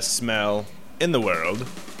 is the best smell in the world.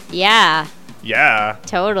 Yeah. Yeah.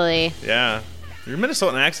 Totally. Yeah. Your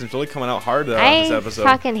Minnesotan accent's really coming out hard this I episode.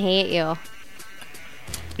 fucking hate you.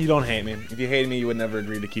 You don't hate me. If you hated me, you would never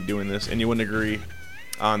agree to keep doing this, and you wouldn't agree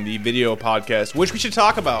on the video podcast, which we should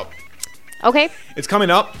talk about. Okay. It's coming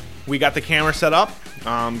up. We got the camera set up.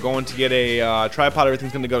 Going to get a tripod.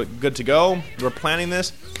 Everything's going to go good to go. We're planning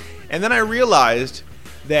this. And then I realized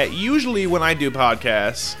that usually when I do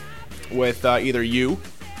podcasts with either you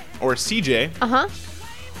or CJ, Uh-huh.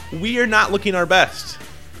 we are not looking our best.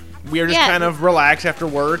 We are just Yeah. kind of relaxed after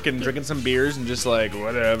work and drinking some beers and just like,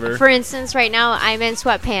 whatever. For instance, right now, I'm in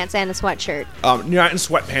sweatpants and a sweatshirt. You're not in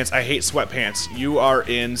sweatpants. I hate sweatpants. You are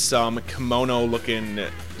in some kimono-looking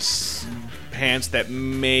pants that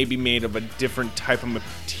may be made of a different type of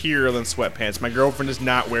material than sweatpants. My girlfriend does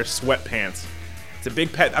not wear sweatpants. It's a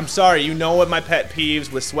big pet. I'm sorry. You know what my pet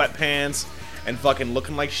peeves with sweatpants and fucking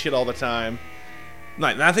looking like shit all the time.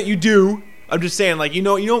 Not that you do. I'm just saying, like, you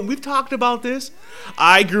know, we've talked about this.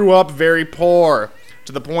 I grew up very poor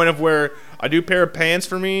to the point of where a new pair of pants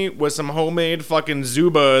for me was some homemade fucking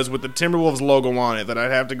Zubas with the Timberwolves logo on it that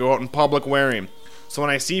I'd have to go out in public wearing. So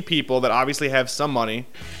when I see people that obviously have some money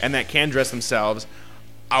and that can dress themselves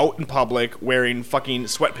out in public wearing fucking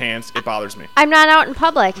sweatpants, it bothers me. I'm not out in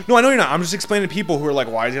public. No, I know you're not. I'm just explaining to people who are like,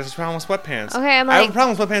 why do you have this problem with sweatpants? Okay, I'm I have like- a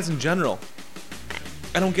problem with sweatpants in general.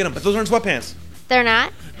 I don't get them, but those aren't sweatpants. They're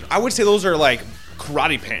not? I would say those are like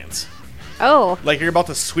karate pants. Oh. Like you're about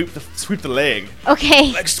to sweep the leg.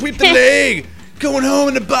 Okay. Like sweep the leg. Going home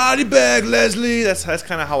in the body bag, Leslie. That's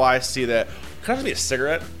kind of how I see that. Can I have me a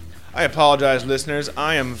cigarette? I apologize, listeners.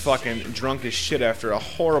 I am fucking drunk as shit after a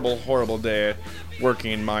horrible, horrible day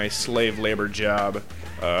working my slave labor job.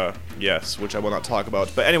 Yes, which I will not talk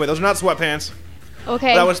about. But anyway, those are not sweatpants.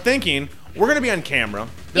 Okay. But I was thinking, we're gonna be on camera.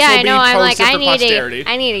 This yeah, will I know. be I'm like, posted I for need posterity.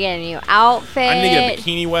 to get a new outfit. I need to get a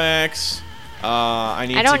bikini wax. I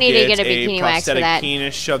don't need to get a bikini wax for prosthetic that.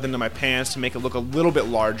 penis shoved into my pants to make it look a little bit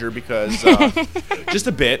larger because just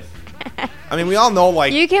a bit. I mean, we all know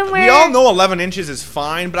You can we wear- all know 11 inches is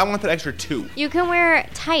fine, but I want that extra 2. You can wear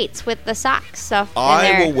tights with the sock stuff in I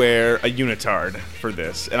there. will wear a unitard for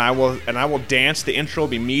this, and I will dance. The intro will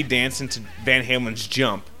be me dancing to Van Halen's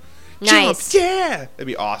Jump. Nice. Jump, yeah, that'd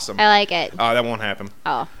be awesome. I like it. That won't happen.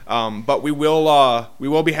 Oh. But we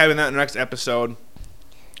will be having that in the next episode.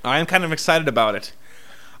 I am kind of excited about it.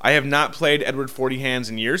 I have not played Edward 40 Hands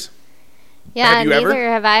in years. Yeah, Have you neither ever?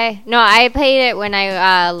 have I. No, I played it when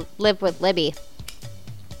I lived with Libby.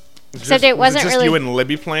 Except it wasn't just really- you and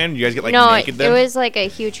Libby playing? You guys get like no, naked it then? was like a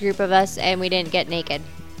huge group of us, and we didn't get naked.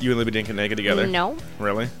 You and Libby didn't get naked together? No,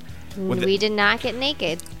 Really? we did not get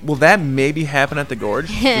naked. Will that maybe happen at the Gorge?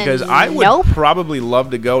 Because I would Nope. probably love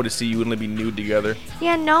to go to see you and Libby nude together.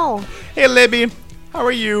 Yeah, no, Hey Libby, how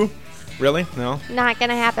are you? Really? No? not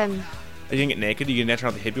gonna happen. You didn't get naked? You get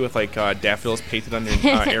natural hippie with like daffodils pasted on your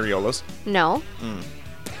areolas? No.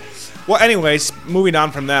 Well, anyways, moving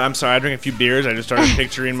on from that, I'm sorry, I drank a few beers. I just started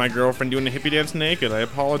picturing my girlfriend doing a hippie dance naked. I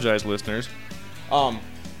apologize, listeners.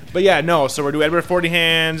 But yeah, no, so we're doing Edward 40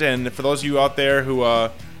 Hands, and for those of you out there who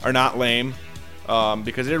are not lame,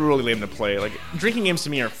 because they're really lame to play, like, drinking games to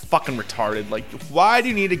me are fucking retarded. Like, why do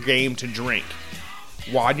you need a game to drink?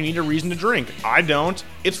 Why do you need a reason to drink? I don't.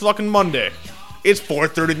 It's fucking Monday. It's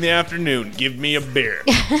 4:30 in the afternoon. Give me a beer.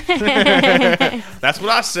 That's what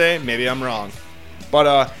I say. Maybe I'm wrong.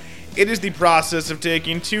 But, it is the process of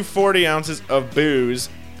taking 240 ounces of booze,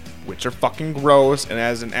 which are fucking gross, and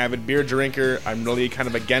as an avid beer drinker, I'm really kind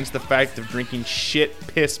of against the fact of drinking shit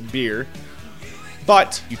piss beer.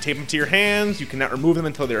 But you tape them to your hands, you cannot remove them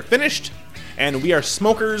until they're finished, and we are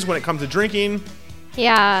smokers when it comes to drinking,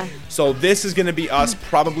 Yeah. so this is going to be us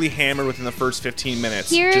probably hammered within the first 15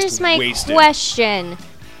 minutes. Here's just my wasted. question.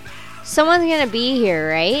 Someone's gonna be here,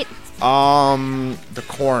 right? The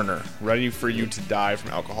coroner, ready for you to die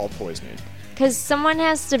from alcohol poisoning. Because someone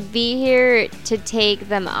has to be here to take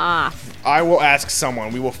them off. I will ask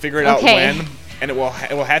someone. We will figure it out Okay. when, and it will have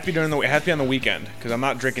to be it has to be on the weekend because I'm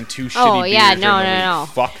not drinking 2 shitty Oh, beers. yeah, during no, the no, week. no.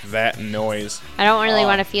 Fuck that noise. I don't really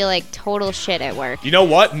want to feel like total shit at work. You know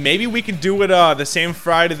what? Maybe we could do it the same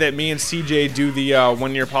Friday that me and CJ do the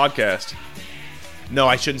 1-year podcast. No,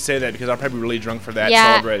 I shouldn't say that because I'll probably be really drunk for that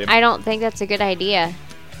Yeah, celebrating. I don't think that's a good idea.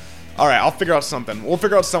 All right, I'll figure out something. We'll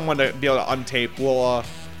figure out someone to be able to untape.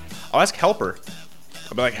 I'll ask Helper.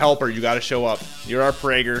 I'll be like, Helper, you got to show up. You're our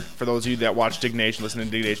Prager. For those of you that watch Dignation, listen to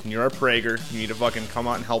Dignation, you're our Prager. You need to fucking come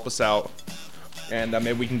out and help us out. And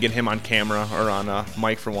maybe we can get him on camera or on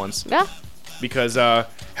mic for once. Yeah. Because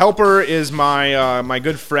Helper is my my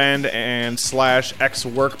good friend and /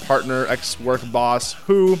 ex-work partner, ex-work boss,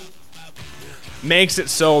 who makes it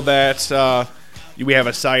so that we have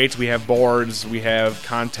a site, we have boards, we have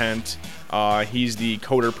content. He's the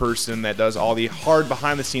coder person that does all the hard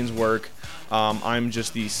behind-the-scenes work. I'm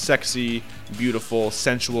just the sexy, beautiful,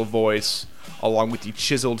 sensual voice, along with the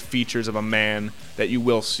chiseled features of a man that you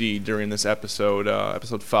will see during this episode,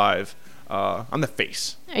 episode 5. I'm the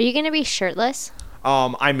face. Are you going to be shirtless?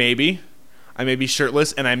 I may be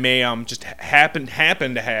shirtless, and I may just happen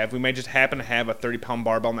to have. We may just happen to have a 30-pound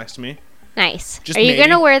barbell next to me. Nice. Just Are you maybe. going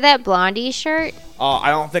to wear that Blondie shirt?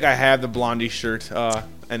 I don't think I have the Blondie shirt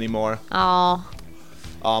anymore. Oh.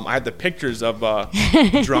 I have the pictures of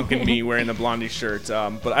drunken me wearing the Blondie shirt,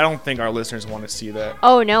 but I don't think our listeners want to see that.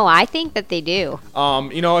 Oh, no, I think that they do.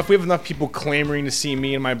 If we have enough people clamoring to see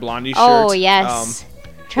me in my Blondie shirt. Oh, yes.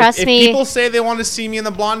 Trust if me. If people say they want to see me in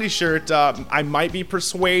the Blondie shirt, I might be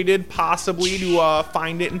persuaded, possibly, to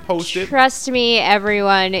find it and post it. Trust me,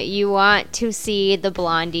 everyone, you want to see the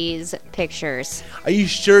Blondies pictures. Are you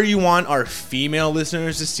sure you want our female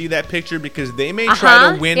listeners to see that picture? Because they may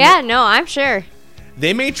try to win. Yeah, no, I'm sure.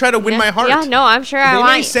 They may try to win my heart. Yeah, no, I'm sure They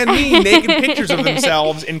may send me naked pictures of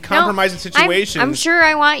themselves in compromising situations. I'm sure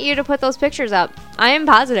I want you to put those pictures up. I am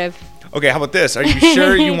positive. Okay, how about this? Are you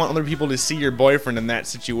sure you want other people to see your boyfriend in that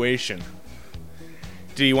situation?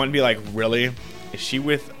 Do you want to be like, really? Is she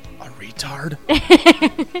with a retard?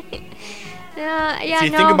 Yeah, See,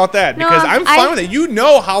 think about that, No, because I'm fine with it. You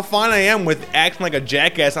know how fine I am with acting like a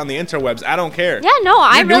jackass on the interwebs. I don't care. Yeah, no,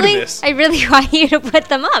 I You're new to really this. want you to put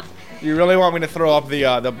them up. You really want me to throw up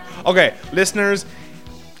the Okay, listeners,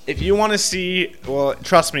 if you want to see, well,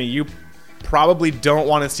 trust me, you probably don't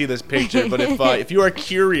want to see this picture, but if you are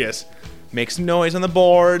curious, make some noise on the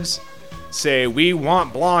boards, say, we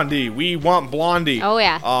want Blondie, we want Blondie. Oh,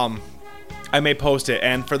 yeah. I may post it,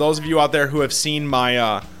 and for those of you out there who have seen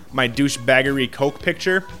my my douchebaggery Coke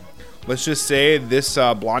picture, let's just say this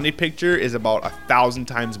Blondie picture is about 1,000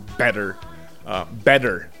 times better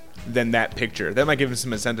than that picture. That might give them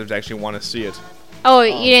some incentive to actually want to see it. Oh,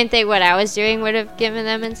 you didn't think what I was doing would have given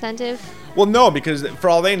them incentive? Well, no, because for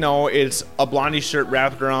all they know, it's a Blondie shirt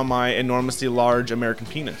wrapped around my enormously large American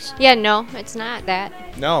penis. Yeah, no, it's not that.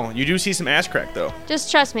 No, you do see some ass crack, though.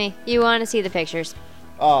 Just trust me. You want to see the pictures.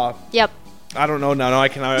 Yep. I don't know. No, I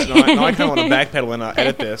kind of want to backpedal and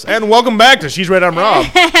edit this. And welcome back to She's Right, I'm Rob.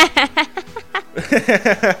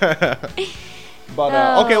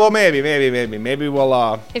 But okay, well, maybe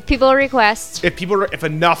we'll. If people request. If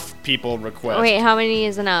enough people request. Wait, how many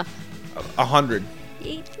is enough? 100.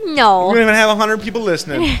 No. We don't even have 100 people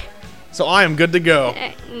listening. So I am good to go.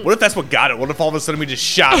 What if that's what got it? What if all of a sudden we just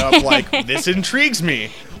shot up like, this intrigues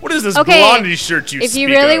me? What is this Blondie shirt you If speak you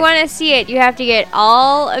really of? want to see it, you have to get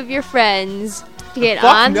all of your friends to get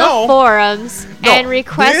Fuck on no. the forums No, and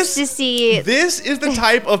request to see. This is the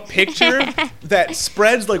type of picture that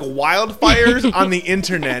spreads like wildfires on the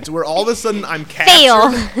internet, where all of a sudden I'm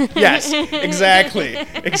captured. Fail. Yes, exactly.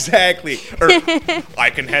 Or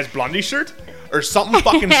Icon has Blondie shirt? Or something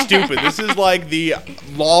fucking stupid. This is like the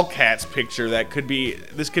lolcats picture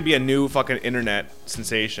this could be a new fucking internet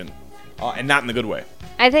sensation. And not in the good way.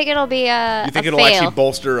 I think it'll be a You think a it'll fail. actually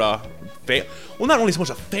bolster fail? Well, not only so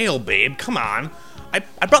much a fail, babe. Come on. I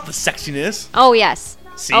brought the sexiness. Oh, yes.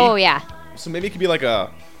 See? Oh, yeah. So maybe it could be like a...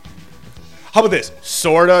 How about this?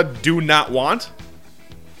 Sorta do not want?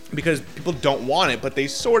 Because people don't want it, but they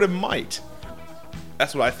sort of might.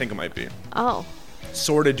 That's what I think it might be. Oh,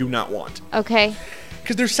 Sorta do not want. okay.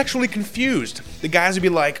 Because they're sexually confused. The guys would be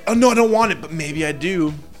like, oh, no, I don't want it, but maybe I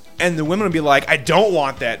do. And the women would be like, I don't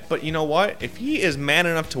want that. But you know what? If he is man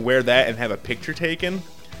enough to wear that and have a picture taken,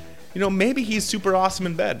 maybe he's super awesome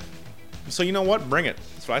in bed. So you know what? Bring it.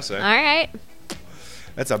 That's what I say. All right.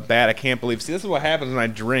 That's a bad, I can't believe. See, this is what happens when I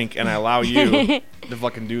drink and I allow you to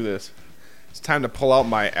fucking do this. It's time to pull out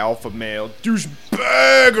my alpha male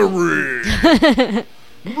douchebaggery.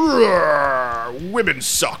 Women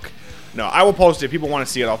suck. No, I will post it. If people want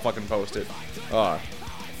to see it, I'll fucking post it.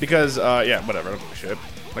 Because, yeah, whatever. I don't give a shit.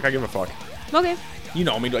 Like, I give a fuck. Okay. You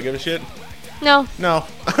know me. Do I give a shit? No, No.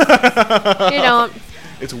 you don't.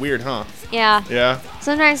 It's weird, huh? Yeah. Yeah.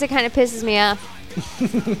 Sometimes it kind of pisses me off.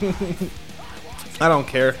 I don't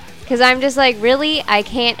care. Because I'm just like, really? I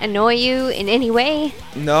can't annoy you in any way?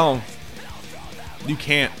 No. You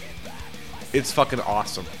can't. It's fucking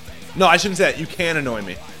awesome. No, I shouldn't say that. You can annoy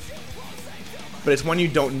me. But it's when you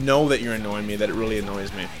don't know that you're annoying me that it really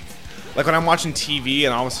annoys me. Like when I'm watching TV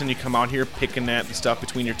and all of a sudden you come out here picking at the stuff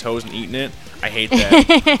between your toes and eating it. I hate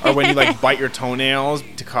that. Or when you like bite your toenails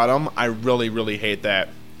to cut them. I really, really hate that.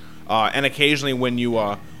 And occasionally when you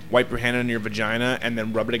wipe your hand on your vagina and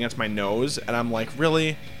then rub it against my nose, and I'm like,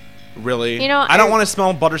 really? Really? You know, I don't want to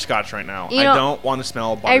smell butterscotch right now. I don't want to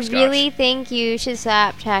smell I butterscotch. really think you should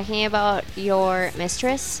stop talking about your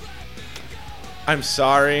mistress. I'm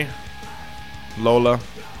sorry, Lola,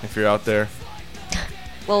 if you're out there.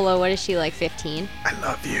 Lola, what is she, like 15? I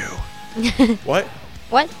love you. What?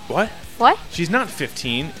 What? What? What? She's not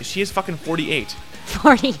 15. She is fucking 48.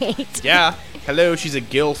 48. Yeah. Hello, she's a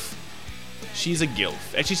gilf. She's a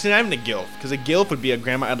gilf. And she's not even a gilf, because a gilf would be a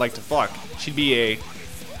grandma I'd like to fuck. She'd be a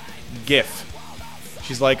GIF.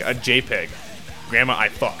 She's like a JPEG. Grandma I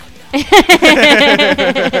fuck.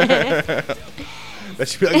 That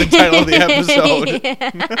should be like the title of the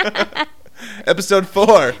episode. Episode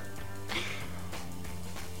 4.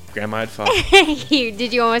 Grandma I'd fuck.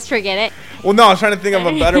 Did you almost forget it? Well, no, I was trying to think of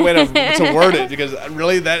a better way to word it, because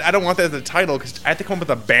really that I don't want that as the title, because I have to come up with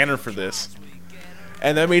a banner for this.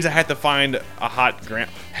 And that means I have to find a hot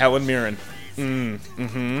Helen Mirren.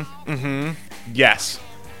 Yes.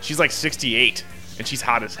 She's like 68, and she's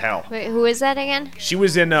hot as hell. Wait, who is that again? She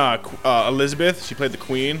was in Elizabeth. She played the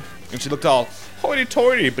queen, and she looked all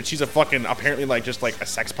hoity-toity, but she's a fucking, apparently like just like a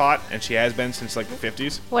sex pot, and she has been since like the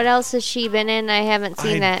 50s. What else has she been in? I haven't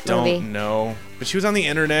seen that movie. I don't know. But she was on the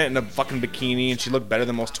internet in a fucking bikini, and she looked better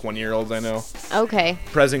than most 20-year-olds I know. Okay.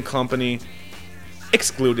 Present company.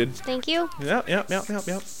 Excluded. Thank you. Yep.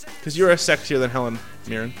 Because you're sexier than Helen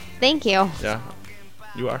Mirren. Thank you. Yeah,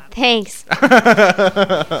 you are. Thanks.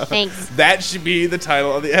 Thanks. That should be the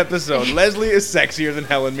title of the episode. Leslie is sexier than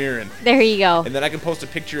Helen Mirren. There you go. And then I can post a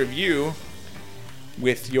picture of you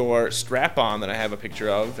with your strap-on that I have a picture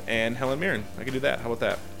of and Helen Mirren. I can do that. How about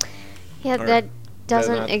that? Yeah, Or that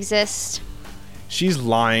doesn't not- exist. She's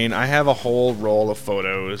lying. I have a whole roll of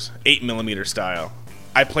photos, 8mm style.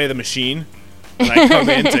 I play the machine, and I come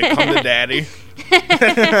in to come to daddy.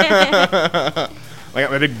 I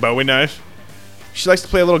got my big Bowie knife. She likes to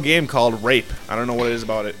play a little game called Rape. I don't know what it is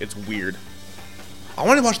about it. It's weird. I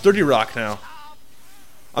want to watch 30 Rock now.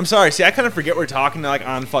 I'm sorry. See, I kind of forget we're talking like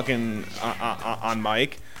on fucking on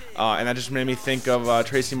mic, and that just made me think of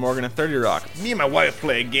Tracy Morgan and 30 Rock. Me and my wife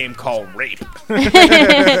play a game called Rape.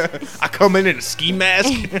 I come in a ski mask.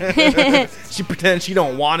 She pretends she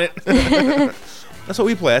don't want it. That's what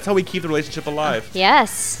we play. That's how we keep the relationship alive.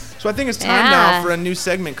 Yes. So I think it's time now for a new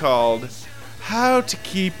segment called How to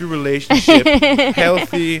Keep Your Relationship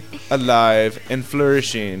Healthy, Alive, and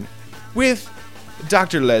Flourishing with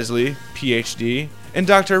Dr. Leslie, PhD, and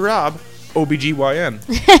Dr. Rob, OBGYN.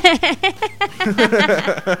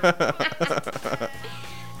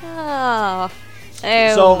 Oh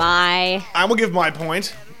So- my. I will give my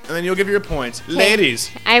point, and then you'll give your point.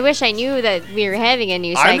 Ladies, I wish I knew that we were having a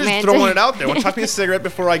new I'm segment. just throwing it out there. Want to toss me a cigarette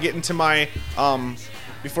before I get into my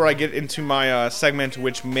segment,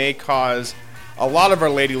 which may cause a lot of our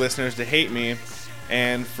lady listeners to hate me,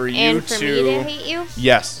 and for you and for me to hate you?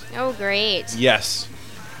 Yes. Oh, great. Yes.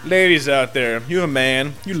 Ladies out there, you have a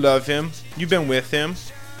man, you love him, you've been with him.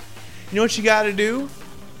 You know what you gotta do?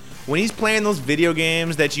 When he's playing those video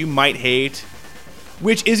games that you might hate,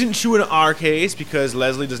 which isn't true in our case because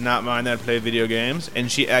Leslie does not mind that I play video games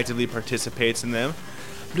and she actively participates in them.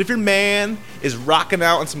 But if your man is rocking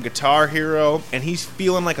out on some Guitar Hero and he's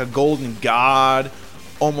feeling like a golden god,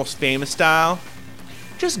 almost famous style,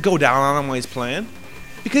 just go down on him while he's playing.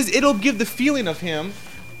 Because it'll give the feeling of him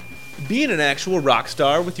being an actual rock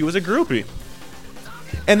star with you as a groupie.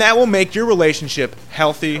 And that will make your relationship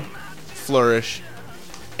healthy, flourish,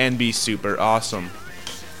 and be super awesome.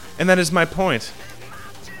 And that is my point.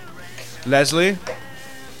 Leslie,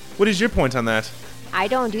 what is your point on that? I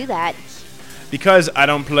don't do that. Because I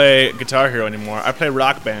don't play Guitar Hero anymore, I play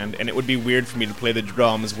Rock Band, and it would be weird for me to play the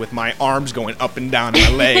drums with my arms going up and down and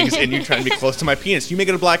my legs, and you trying to be close to my penis. You make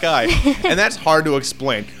it a black eye. And that's hard to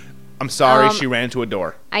explain. I'm sorry she ran into a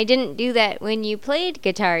door. I didn't do that when you played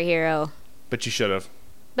Guitar Hero, But you should have.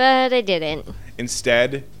 but I didn't.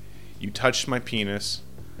 Instead, you touched my penis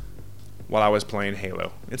while I was playing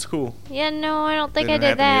Halo. It's cool. Yeah, no, I don't think I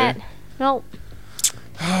Didn't did that. happen Nope.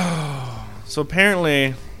 So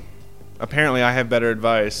apparently I have better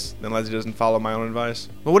advice than Leslie doesn't follow my own advice.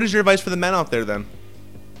 But what is your advice for the men out there then?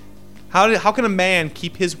 How can a man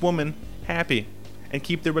keep his woman happy and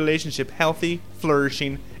keep their relationship healthy,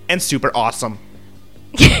 flourishing, and super awesome?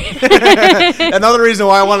 Another reason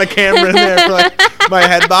why I want a camera in there for like my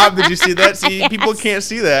head bob. Did you see that? See, people can't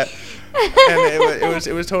see that. And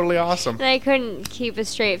it was totally awesome. And I couldn't keep a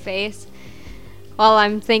straight face. While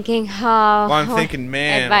I'm thinking,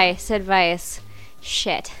 man. Advice.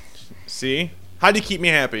 Shit. See? How do you keep me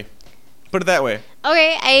happy? Put it that way.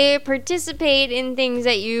 Okay, I participate in things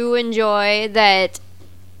that you enjoy that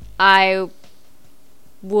I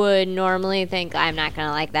would normally think I'm not going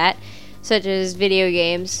to like that, such as video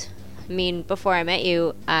games. I mean, before I met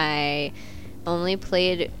you, I only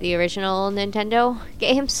played the original Nintendo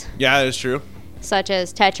games, Yeah, that is true. such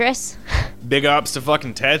as Tetris. Big ups to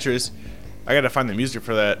fucking Tetris. I gotta find the music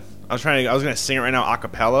for that. I was gonna sing it right now a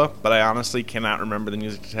cappella, but I honestly cannot remember the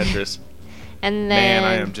music to Tetris. And then, Man,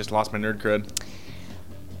 I am just lost my nerd cred.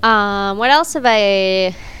 what else have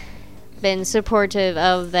I been supportive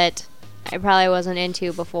of that I probably wasn't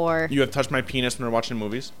into before? You have touched my penis when we're watching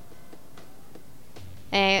movies.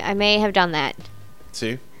 I may have done that.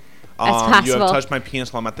 See? That's You possible. have touched my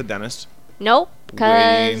penis while I'm at the dentist. Nope,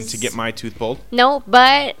 Waiting to get my tooth pulled. Nope,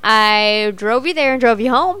 but I drove you there and drove you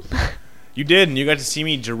home. You did, and you got to see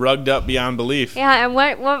me drugged up beyond belief. Yeah, and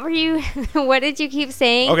what were you? What did you keep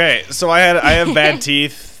saying? Okay, so I have bad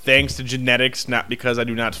teeth thanks to genetics, not because I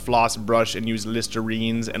do not floss, brush, and use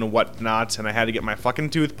Listerines and whatnot. And I had to get my fucking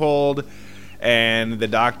tooth pulled. And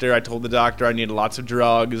I told the doctor I needed lots of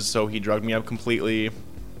drugs, so he drugged me up completely.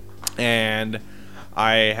 And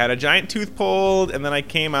I had a giant tooth pulled, and then I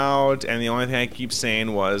came out, and the only thing I keep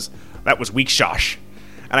saying was, that was weak shosh.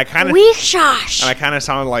 And I kind of Weak shosh.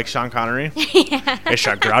 sounded like Sean Connery. It's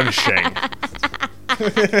a grunting.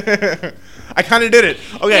 I kind of did it.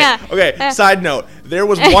 Okay, Yeah. okay. Side note, there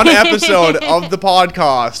was one episode of the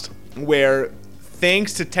podcast where,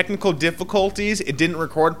 thanks to technical difficulties, it didn't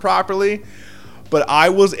record properly, but I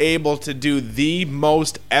was able to do the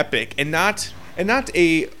most epic, and not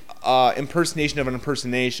a impersonation of an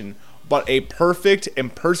impersonation, but a perfect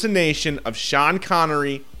impersonation of Sean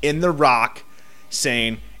Connery in The Rock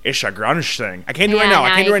saying, it's a grunge thing. I can't do it right now. I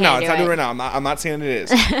can't do it right now. It's not doing it right now. I'm not saying it is.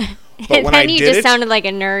 But when then I you did just it, sounded like a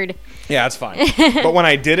nerd. yeah, that's fine. But when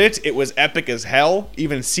I did it, it was epic as hell.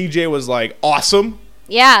 Even CJ was like, awesome.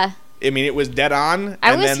 Yeah. I mean, it was dead on.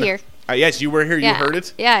 I was here. Yes, you were here. Yeah. You heard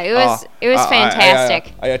it. Yeah, it was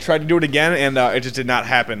fantastic. I tried to do it again, and it just did not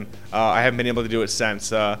happen. I haven't been able to do it since.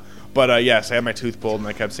 But yes, I had my tooth pulled, and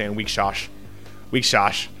I kept saying, weak shosh. Weak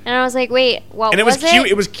shosh. And I was like, wait, what And it was cute.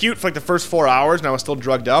 It was cute for like the first 4 hours, and I was still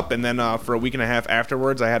drugged up. And then for a week and a half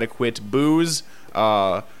afterwards, I had to quit booze,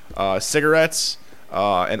 cigarettes,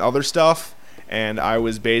 and other stuff. And I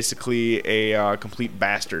was basically a complete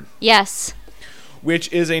bastard. Yes.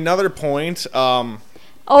 Which is another point.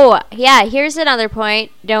 Oh, yeah, here's another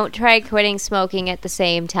point. Don't try quitting smoking at the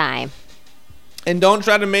same time. And don't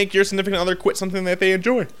try to make your significant other quit something that they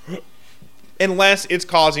enjoy, unless it's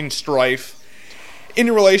causing strife in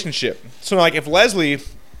your relationship. So, like, if Leslie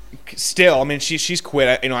still, I mean, she's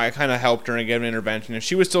quit. I kind of helped her and gave an intervention. If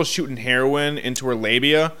she was still shooting heroin into her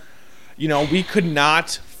labia, we could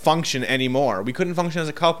not function anymore. We couldn't function as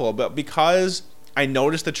a couple. But because I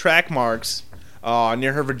noticed the track marks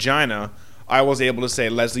near her vagina, I was able to say,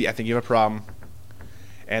 Leslie, I think you have a problem.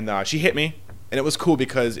 And she hit me, and it was cool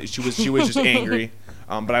because she was just angry.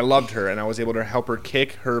 But I loved her, and I was able to help her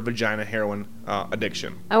kick her vagina heroin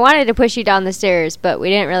addiction. I wanted to push you down the stairs, but we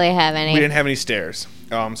didn't really have any. We didn't have any stairs.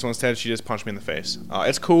 So instead, she just punched me in the face.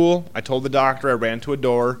 It's cool. I told the doctor. I ran to a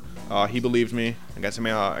door. He believed me. I got some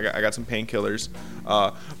painkillers.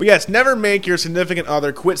 But yes, never make your significant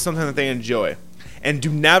other quit something that they enjoy.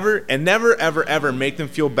 And never, ever, ever make them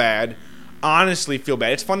feel bad. Honestly feel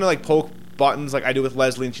bad. It's fun to like poke buttons like I do with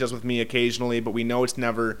Leslie and she does with me occasionally, but we know it's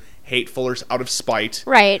never hateful or out of spite.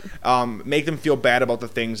 Right. Make them feel bad about the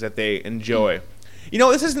things that they enjoy.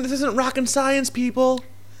 This isn't rocket science, people.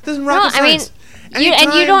 This isn't rocket science. You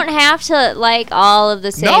don't have to like all of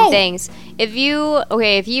the same things. If you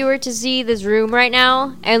were to see this room right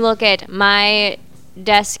now and look at my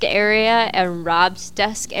desk area and Rob's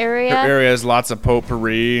desk area. Her area has lots of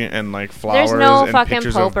potpourri and like flowers. There's no and fucking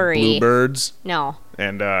pictures potpourri. Of bluebirds. No.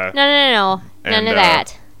 And No. None of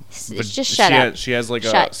that. Just shut up. She has like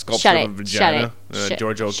a sculpture of a vagina.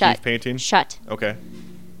 George O'Keeffe painting. Shut. Okay.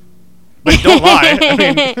 But don't lie.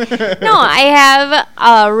 No, I have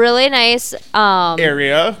a really nice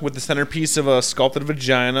area with the centerpiece of a sculpted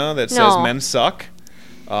vagina that says "Men suck,"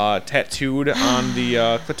 tattooed on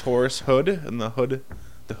the clitoris hood and the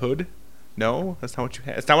hood. No, that's not what you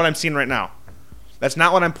have. That's not what I'm seeing right now. That's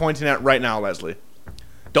not what I'm pointing at right now, Leslie.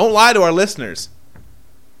 Don't lie to our listeners.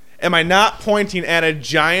 Am I not pointing at a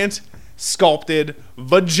giant sculpted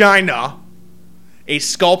vagina, a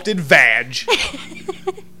sculpted vag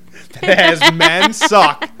that has "Men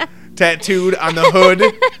suck" tattooed on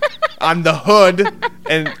the hood,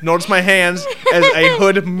 and notice my hands as a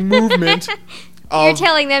hood movement You're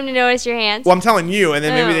telling them to notice your hands? Well, I'm telling you, and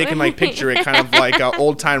then maybe they can like picture it kind of like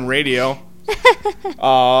old time radio.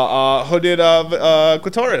 Hooded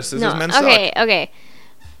clitoris is his men's sock. Okay.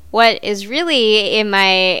 What is really in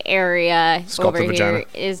my area Sculpted over vagina. here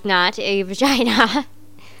is not a vagina.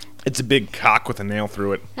 It's a big cock with a nail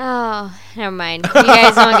through it. Oh, never mind. You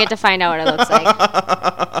guys don't get to find out what it looks like.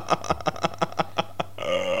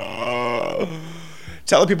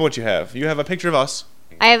 Tell the people what you have. You have a picture of us.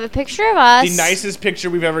 I have a picture of us. The nicest picture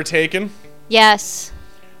we've ever taken. Yes.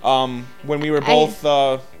 When we were both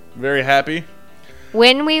very happy.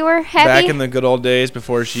 When we were happy? Back in the good old days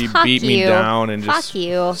before she Fuck beat me you. down and Fuck just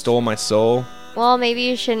you. stole my soul. Well, maybe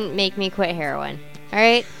you shouldn't make me quit heroin. All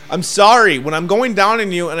right? I'm sorry. When I'm going down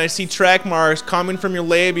on you and I see track marks coming from your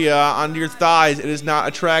labia onto your thighs, it is not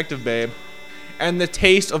attractive, babe. And the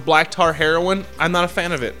taste of black tar heroin, I'm not a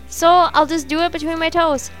fan of it. So I'll just do it between my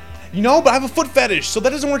toes. You know, but I have a foot fetish, so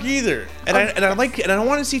that doesn't work either. And I like it, and I don't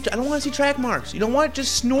want to see. I don't want to see track marks. You know what?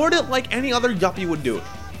 Just snort it like any other yuppie would do it.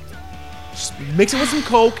 Just mix it with some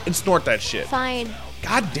coke and snort that shit. Fine.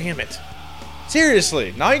 God damn it!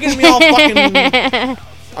 Seriously, now you're getting me all fucking.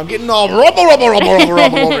 I'm getting all rubble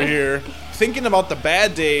over here, thinking about the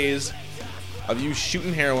bad days of you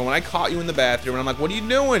shooting heroin. When I caught you in the bathroom, and I'm like, "What are you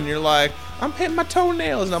doing?" And you're like, "I'm hitting my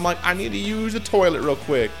toenails," and I'm like, "I need to use the toilet real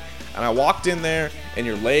quick." And I walked in there, and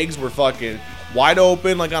your legs were fucking wide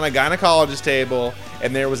open, like on a gynecologist table,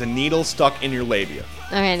 and there was a needle stuck in your labia.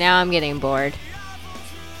 Okay, now I'm getting bored.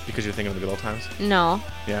 Because you're thinking of the good old times? No.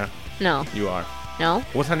 Yeah, No. you are. No.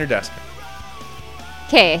 What's on your desk?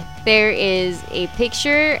 Okay, there is a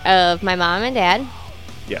picture of my mom and dad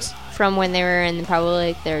Yes. from when they were in probably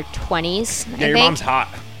like their 20s, Yeah, I your think. mom's hot.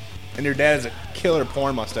 And your dad has a killer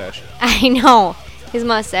porn mustache. I know. His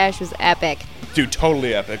mustache was epic. Dude,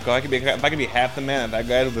 totally epic. If I could be half the man of that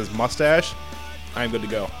guy with his mustache, I'm good to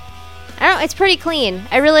go. I don't know, it's pretty clean.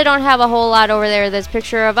 I really don't have a whole lot over there. There's a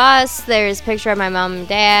picture of us. There's a picture of my mom and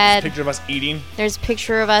dad. Picture of us eating. There's a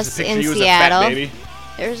picture of us There's a picture in of you Seattle. as a fat baby.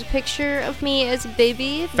 There's a picture of me as a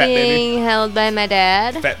baby Fat being baby. held by my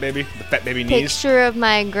dad. Fat baby. The fat baby knees. Picture of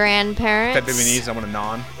my grandparents. Fat baby knees. I want a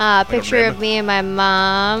non. Picture rib. of me and my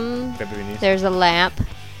mom. Fat baby knees. There's a lamp.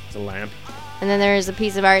 It's a lamp. And then there's a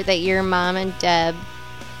piece of art that your mom and Deb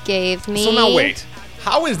gave me. So now wait.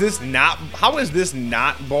 How is this not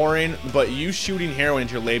boring, but you shooting heroin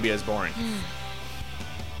into your labia is boring?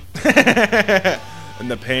 And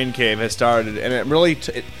the pain cave has started, and it really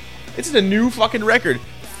it's a new fucking record.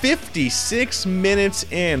 56 minutes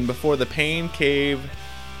in before the pain cave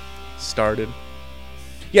started.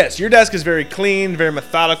 Yes, your desk is very clean, very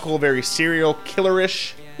methodical, very serial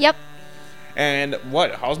killerish. Yep. And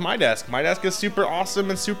what? How's my desk? My desk is super awesome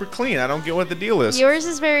and super clean. I don't get what the deal is. Yours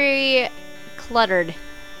is very cluttered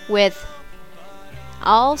with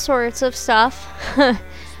all sorts of stuff.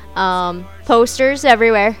 Posters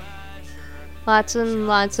everywhere. Lots and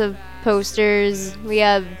lots of posters. We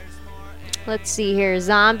have, let's see here,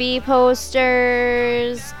 zombie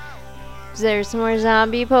posters. There's some more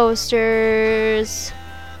zombie posters.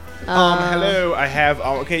 Hello. I have.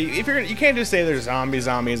 Okay, if you can't just say there's zombie.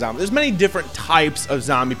 There's many different types of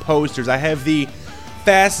zombie posters. I have the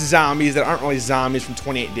fast zombies that aren't really zombies from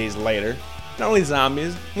 28 Days Later. Not really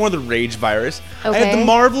zombies, more the rage virus. I have the Okay.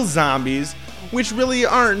 Marvel zombies, which really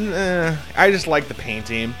aren't. I just like the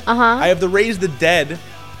painting. I have the Raise the Dead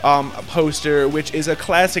poster, which is a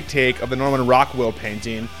classic take of the Norman Rockwell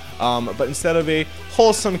painting, but instead of a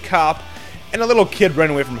wholesome cop and a little kid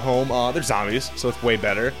running away from home, they're zombies, so it's way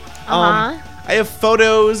better. I have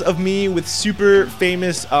photos of me with super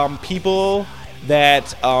famous people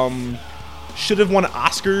that should have won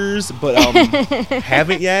Oscars, but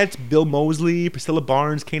haven't yet. Bill Moseley, Priscilla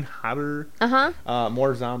Barnes, Kane Hodder.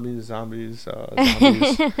 More zombies. Zombies.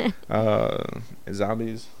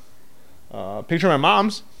 Picture of my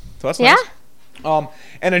mom's. So that's Yeah? nice.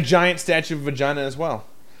 And a giant statue of vagina as well.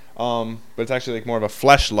 But it's actually like more of a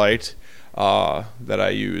fleshlight that I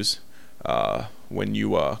use when you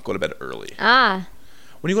go to bed early.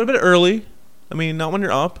 When you go to bed early, I mean, not when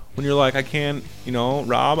you're up. When you're like, I can't,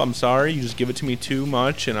 Rob, I'm sorry. You just give it to me too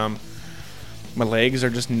much, and my legs are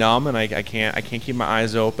just numb, and I can't keep my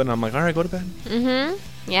eyes open. I'm like, all right, go to bed.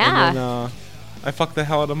 Yeah. And then I fuck the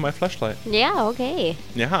hell out of my fleshlight. Yeah, okay.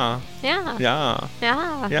 Yeah. Yeah. Yeah.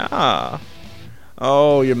 Yeah. Yeah.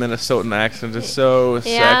 Oh, your Minnesotan accent is so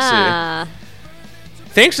Yeah. sexy.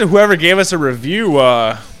 Thanks to whoever gave us a review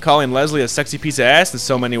calling Leslie a sexy piece of ass in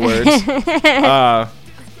so many words.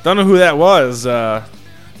 Don't know who that was, but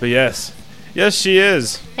yes. Yes, she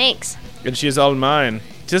is. Thanks. And she is all mine.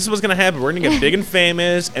 This is what's going to happen. We're going to get big and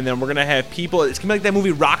famous, and then we're going to have people. It's going to be like that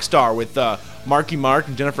movie Rockstar with Marky Mark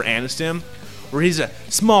and Jennifer Aniston, where he's a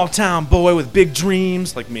small town boy with big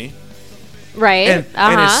dreams, like me. Right.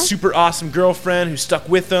 And his super awesome girlfriend who's stuck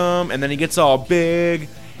with him, and then he gets all big,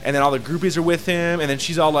 and then all the groupies are with him, and then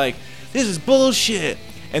she's all like, this is bullshit.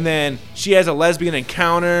 And then she has a lesbian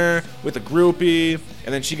encounter with a groupie,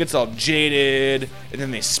 and then she gets all jaded, and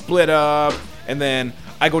then they split up, and then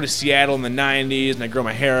I go to Seattle in the 90s, and I grow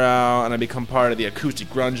my hair out, and I become part of the acoustic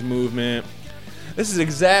grunge movement. This is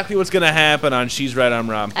exactly what's going to happen on She's Right, I'm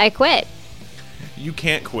Rob. I quit. You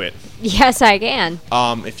can't quit. Yes, I can.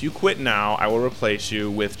 If you quit now, I will replace you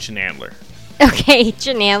with Chenandler. Okay,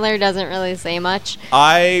 Chenandler doesn't really say much.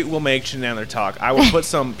 I will make Chenandler talk. I will put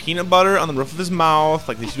some peanut butter on the roof of his mouth,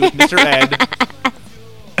 like they do with Mr. Ed.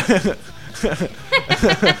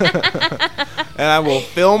 And I will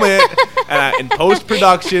film it, and in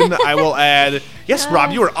post-production, I will add, yes,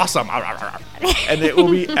 Rob, you are awesome. And it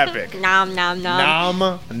will be epic. Nom, nom, nom.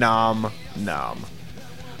 Nom, nom, nom.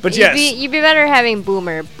 But yes. You'd be better having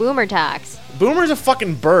Boomer. Boomer talks. Boomer's a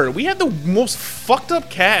fucking bird. We have the most fucked up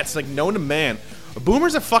cats, like, known to man.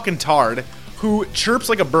 Boomer's a fucking tard who chirps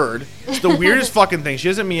like a bird. It's the weirdest fucking thing. She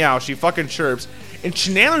doesn't meow. She fucking chirps. And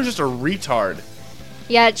Chenandler's just a retard.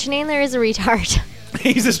 Yeah, Chenandler is a retard.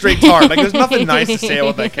 He's a straight tard. Like, there's nothing nice to say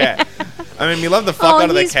about that cat. I mean, we love the fuck out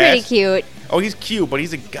of that cat. He's pretty cute. Oh, he's cute, but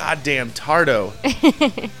he's a goddamn tardo.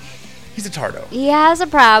 He's a tardo. He has a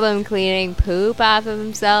problem cleaning poop off of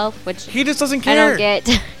himself, which He just doesn't care. I don't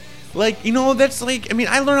get. Like, you know, that's like, I mean,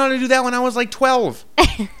 I learned how to do that when I was like 12.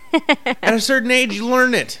 At a certain age, you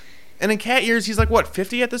learn it. And in cat years, he's like, what,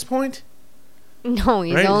 50 at this point? No,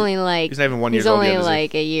 he's Right? only like. He's not even 1 year He's old only yet, is he?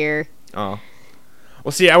 like a year. Oh.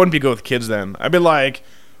 Well, see, I wouldn't be good with kids then. I'd be like,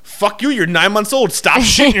 fuck you, you're 9 months old. Stop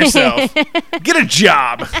shitting yourself. Get a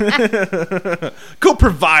job. Go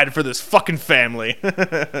provide for this fucking family.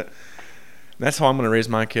 That's how I'm going to raise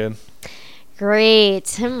my kid.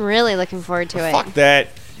 Great. I'm really looking forward to it. Fuck that.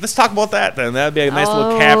 Let's talk about that then. That'd be a nice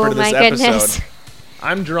little capper to this my episode. goodness.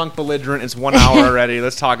 I'm drunk, belligerent. It's 1 hour already.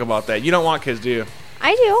 Let's talk about that. You don't want kids, do you?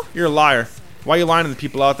 I do. You're a liar. Why are you lying to the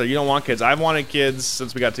people out there? You don't want kids. I've wanted kids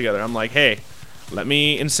since we got together. I'm like, hey, let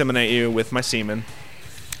me inseminate you with my semen.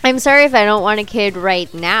 I'm sorry if I don't want a kid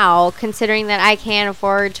right now, considering that I can't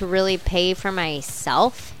afford to really pay for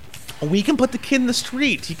myself. We can put the kid in the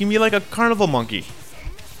street. He can be like a carnival monkey.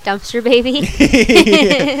 Dumpster baby.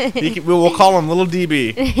 We'll call him Little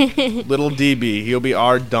DB. Little DB. He'll be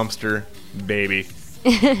our dumpster baby.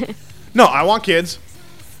 No, I want kids.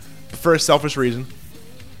 For a selfish reason.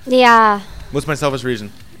 Yeah. What's my selfish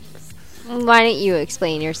reason? Why don't you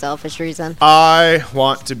explain your selfish reason? I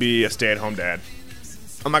want to be a stay-at-home dad.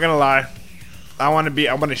 I'm not gonna lie. I want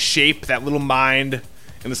to shape that little mind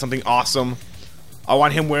into something awesome. I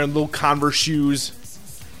want him wearing little Converse shoes,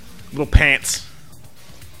 little pants,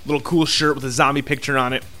 little cool shirt with a zombie picture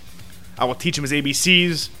on it. I will teach him his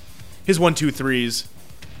ABCs, his 1, 2, 3s,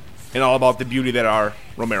 and all about the beauty that are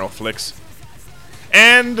Romero flicks.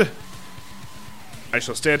 And I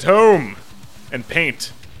shall stay at home and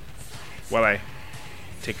paint while I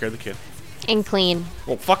take care of the kid. And clean.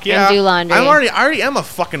 Well, fuck yeah. And do laundry. I already am a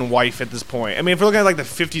fucking wife at this point. I mean, if we're looking at like the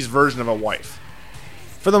 50s version of a wife.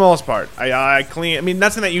 For the most part. I clean. I mean,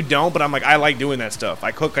 not saying that you don't, but I'm like, I like doing that stuff.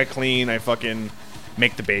 I cook, I clean, I fucking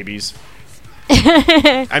make the babies.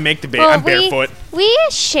 I make the baby. Well, I'm barefoot. We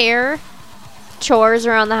share chores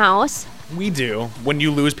around the house. We do. When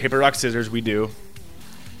you lose paper, rock, scissors, we do.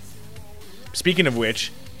 Speaking of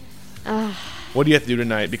which, what do you have to do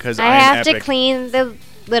tonight? Because I am have epic. to clean the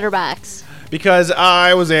litter box. Because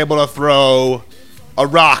I was able to throw a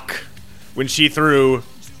rock when she threw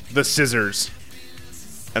the scissors.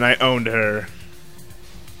 And I owned her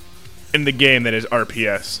in the game that is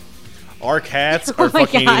RPS. Our cats are my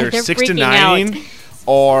fucking God, either they're 6 to freaking 9 out.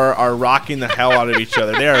 or are rocking the hell out of each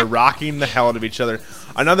other. They are rocking the hell out of each other.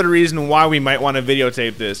 Another reason why we might want to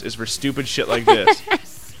videotape this is for stupid shit like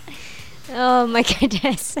this. Oh my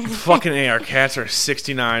goodness. Fucking A, our cats are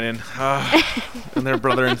 69 and their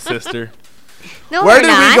brother and sister. No, Where we're did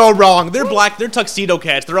not. we go wrong? They're black. They're tuxedo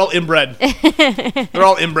cats. They're all inbred. They're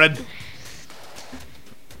all inbred.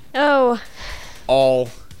 Oh. All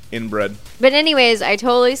inbred. But anyways, I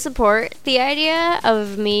totally support the idea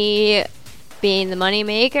of me being the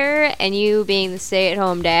moneymaker and you being the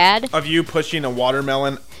stay-at-home dad. Of you pushing a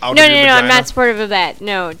watermelon out No, of your vagina? I'm not supportive of that.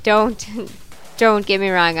 No, don't get me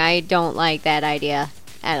wrong. I don't like that idea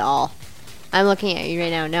at all. I'm looking at you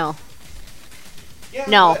right now. No. Yeah,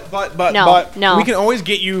 No. But No. we can always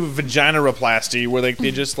get you vaginoplasty where they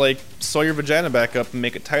just like sew your vagina back up and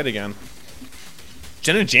make it tight again.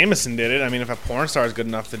 Jenna Jameson did it. I mean, if a porn star is good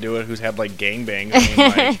enough to do it, who's had like gangbangs, I mean,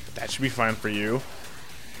 like, that should be fine for you.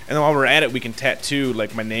 And then while we're at it, we can tattoo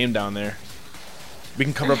like my name down there. We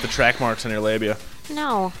can cover up the track marks on your labia.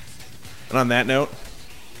 No. And on that note,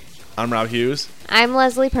 I'm Rob Hughes. I'm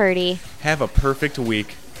Leslie Purdy. Have a perfect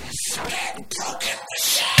week.